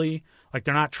early. Like,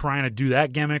 they're not trying to do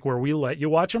that gimmick where we let you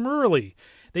watch them early.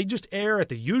 They just air at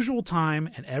the usual time,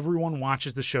 and everyone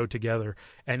watches the show together,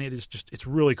 and it's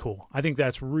really cool. I think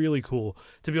that's really cool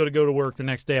to be able to go to work the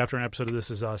next day after an episode of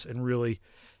This Is Us and really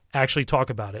actually talk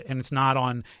about it. And it's not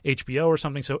on HBO or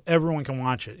something, so everyone can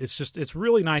watch it. It's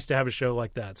really nice to have a show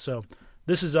like that. So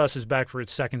This Is Us is back for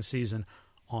its second season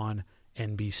on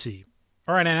NBC.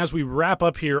 All right, and as we wrap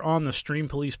up here on the Stream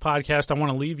Police podcast, I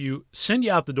want to send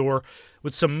you out the door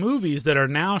with some movies that are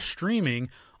now streaming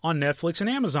on Netflix and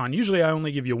Amazon. Usually I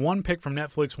only give you one pick from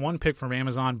Netflix, one pick from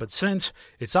Amazon, but since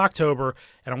it's October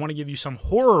and I want to give you some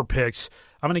horror picks,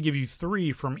 I'm going to give you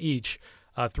 3 from each.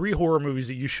 3 horror movies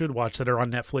that you should watch that are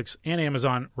on Netflix and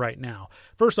Amazon right now.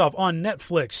 First off, on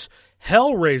Netflix,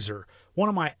 Hellraiser, one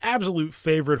of my absolute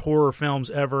favorite horror films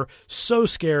ever. So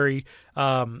scary.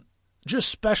 Just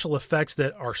special effects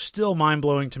that are still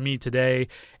mind-blowing to me today,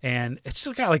 and it's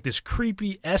just got like this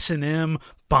creepy S&M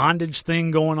bondage thing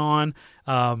going on,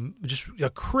 just a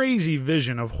crazy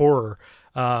vision of horror,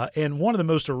 and one of the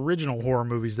most original horror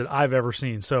movies that I've ever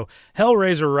seen. So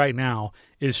Hellraiser right now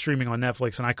is streaming on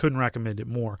Netflix, and I couldn't recommend it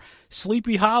more.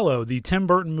 Sleepy Hollow, the Tim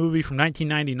Burton movie from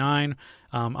 1999,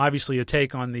 obviously a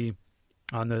take on the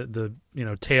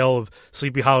tale of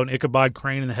Sleepy Hollow and Ichabod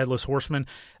Crane and the Headless Horseman.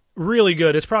 Really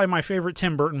good. It's probably my favorite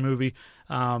Tim Burton movie.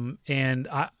 And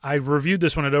I reviewed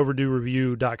this one at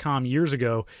overduereview.com years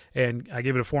ago, and I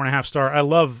gave it a 4.5 star. I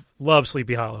love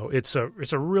Sleepy Hollow. It's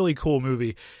a really cool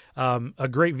movie. A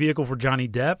great vehicle for Johnny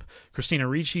Depp. Christina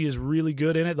Ricci is really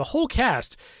good in it. The whole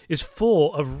cast is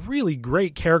full of really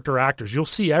great character actors. You'll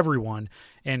see everyone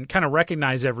and kind of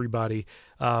recognize everybody.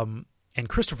 And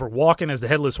Christopher Walken as the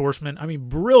Headless Horseman. I mean,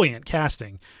 brilliant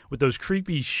casting with those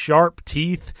creepy, sharp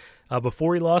teeth.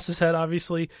 Before he lost his head,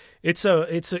 obviously, it's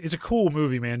a cool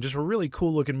movie, man. Just a really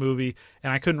cool looking movie,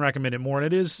 and I couldn't recommend it more.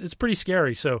 And it's pretty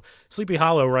scary. So Sleepy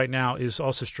Hollow right now is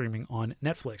also streaming on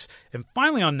Netflix. And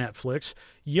finally on Netflix,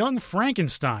 Young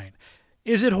Frankenstein.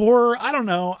 Is it horror? I don't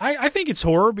know. I think it's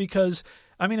horror because,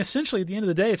 I mean, essentially at the end of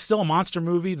the day, it's still a monster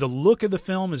movie. The look of the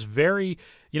film is very,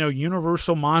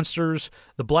 Universal monsters.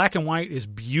 The black and white is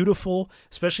beautiful,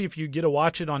 especially if you get to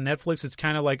watch it on Netflix. It's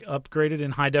kind of like upgraded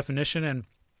in high definition, and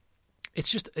it's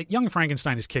just, Young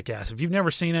Frankenstein is kick-ass. If you've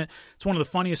never seen it, it's one of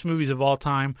the funniest movies of all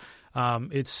time.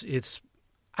 It's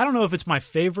I don't know if it's my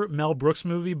favorite Mel Brooks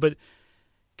movie, but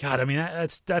God, I mean,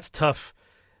 that's tough.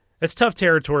 That's tough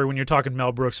territory when you're talking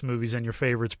Mel Brooks movies and your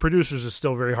favorites. Producers is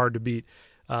still very hard to beat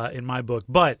in my book.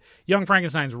 But Young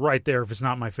Frankenstein's right there if it's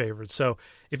not my favorite. So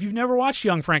if you've never watched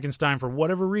Young Frankenstein for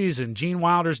whatever reason, Gene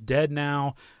Wilder's dead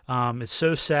now. It's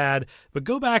so sad. But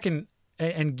go back and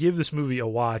give this movie a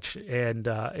watch, and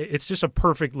it's just a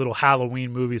perfect little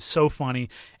Halloween movie. It's so funny,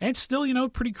 and it's still,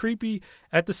 pretty creepy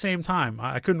at the same time.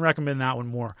 I couldn't recommend that one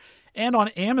more. And on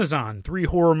Amazon, 3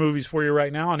 horror movies for you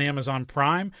right now on Amazon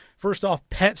Prime. First off,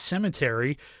 Pet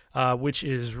Sematary, which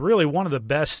is really one of the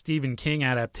best Stephen King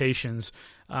adaptations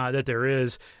that there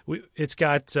is. It's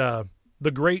got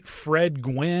the great Fred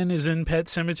Gwynn is in Pet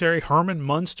Sematary, Herman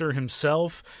Munster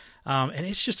himself, and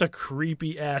it's just a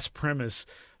creepy-ass premise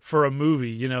for a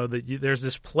movie, that there's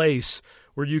this place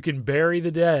where you can bury the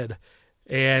dead,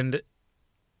 and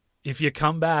if you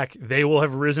come back, they will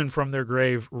have risen from their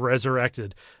grave,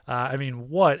 resurrected. I mean,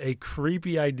 what a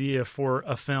creepy idea for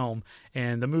a film,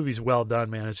 and the movie's well done,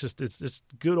 man. It's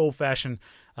good old-fashioned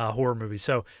horror movie.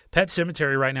 So Pet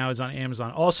Sematary right now is on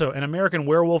Amazon. Also, An American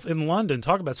Werewolf in London.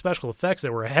 Talk about special effects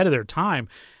that were ahead of their time.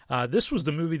 This was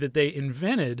the movie that they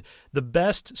invented the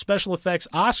best special effects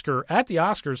Oscar at the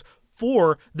Oscars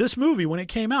for this movie when it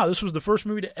came out. This was the first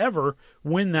movie to ever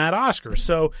win that Oscar.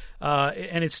 So,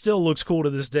 and it still looks cool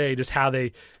to this day, just how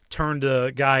they turned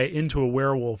a guy into a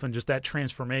werewolf and just that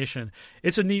transformation.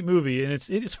 It's a neat movie, and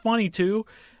it's funny too,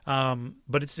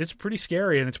 but it's pretty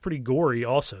scary and it's pretty gory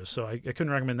also. So I couldn't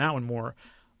recommend that one more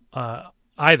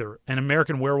either. An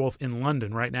American Werewolf in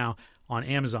London right now on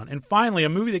Amazon. And finally, a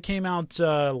movie that came out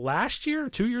last year,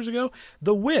 2 years ago,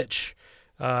 The Witch.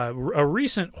 A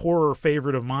recent horror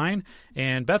favorite of mine,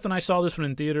 and Beth and I saw this one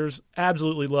in theaters,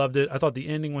 absolutely loved it. I thought the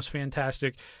ending was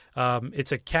fantastic.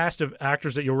 It's a cast of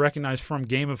actors that you'll recognize from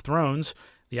Game of Thrones,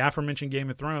 the aforementioned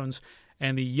Game of Thrones,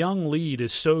 and the young lead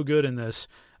is so good in this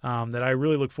that I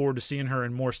really look forward to seeing her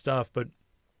in more stuff. But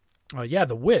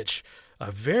The Witch,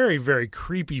 a very, very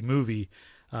creepy movie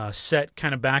set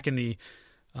kind of back in the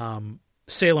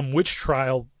Salem witch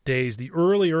trial days, the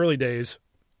early days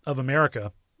of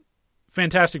America.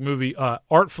 Fantastic movie,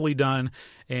 artfully done,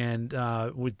 and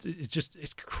it's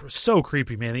so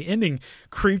creepy, man. The ending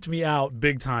creeped me out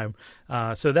big time.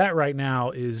 So that right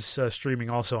now is streaming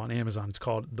also on Amazon. It's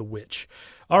called The Witch.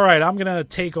 All right, I'm going to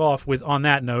take off on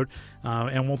that note,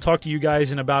 and we'll talk to you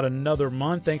guys in about another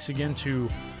month. Thanks again to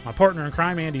my partner in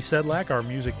crime, Andy Sedlak, our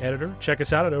music editor. Check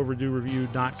us out at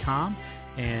overduereview.com,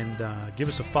 and give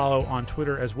us a follow on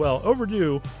Twitter as well,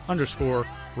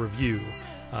 overdue_review.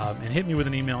 And hit me with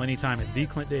an email anytime at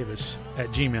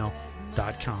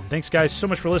theclintdavis@gmail.com. Thanks, guys, so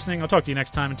much for listening. I'll talk to you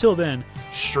next time. Until then,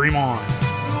 stream on.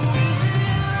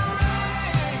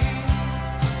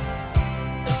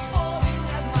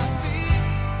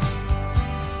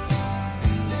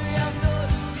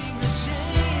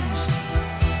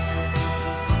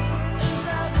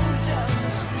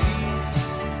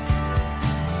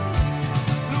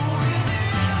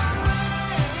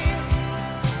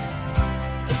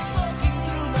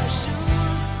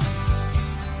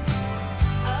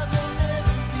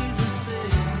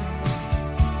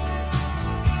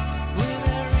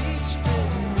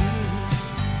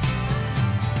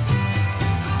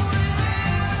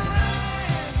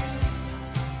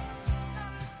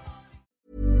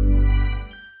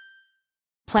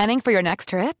 Planning for your next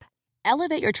trip?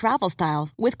 Elevate your travel style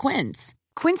with Quince.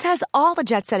 Quince has all the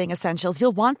jet-setting essentials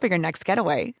you'll want for your next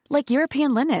getaway, like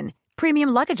European linen, premium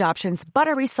luggage options,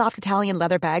 buttery soft Italian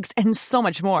leather bags, and so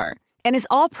much more. And is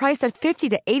all priced at 50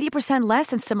 to 80% less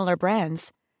than similar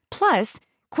brands. Plus,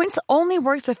 Quince only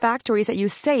works with factories that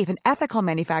use safe and ethical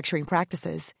manufacturing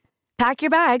practices. Pack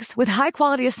your bags with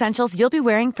high-quality essentials you'll be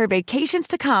wearing for vacations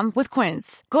to come with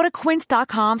Quince. Go to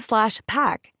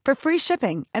quince.com/pack for free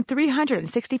shipping and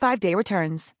 365-day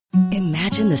returns.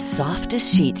 Imagine the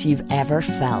softest sheets you've ever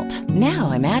felt.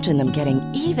 Now imagine them getting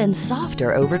even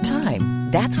softer over time.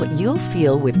 That's what you'll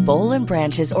feel with Boll &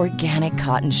 Branch's organic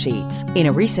cotton sheets. In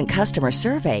a recent customer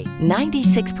survey,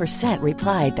 96%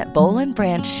 replied that Boll &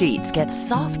 Branch sheets get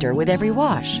softer with every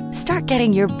wash. Start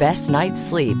getting your best night's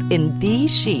sleep in these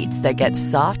sheets that get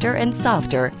softer and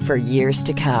softer for years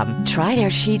to come. Try their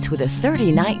sheets with a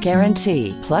 30-night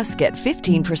guarantee. Plus, get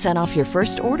 15% off your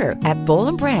first order at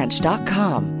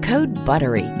bollandbranch.com. Code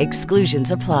BUTTERY.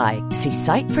 Exclusions apply. See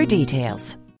site for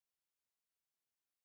details.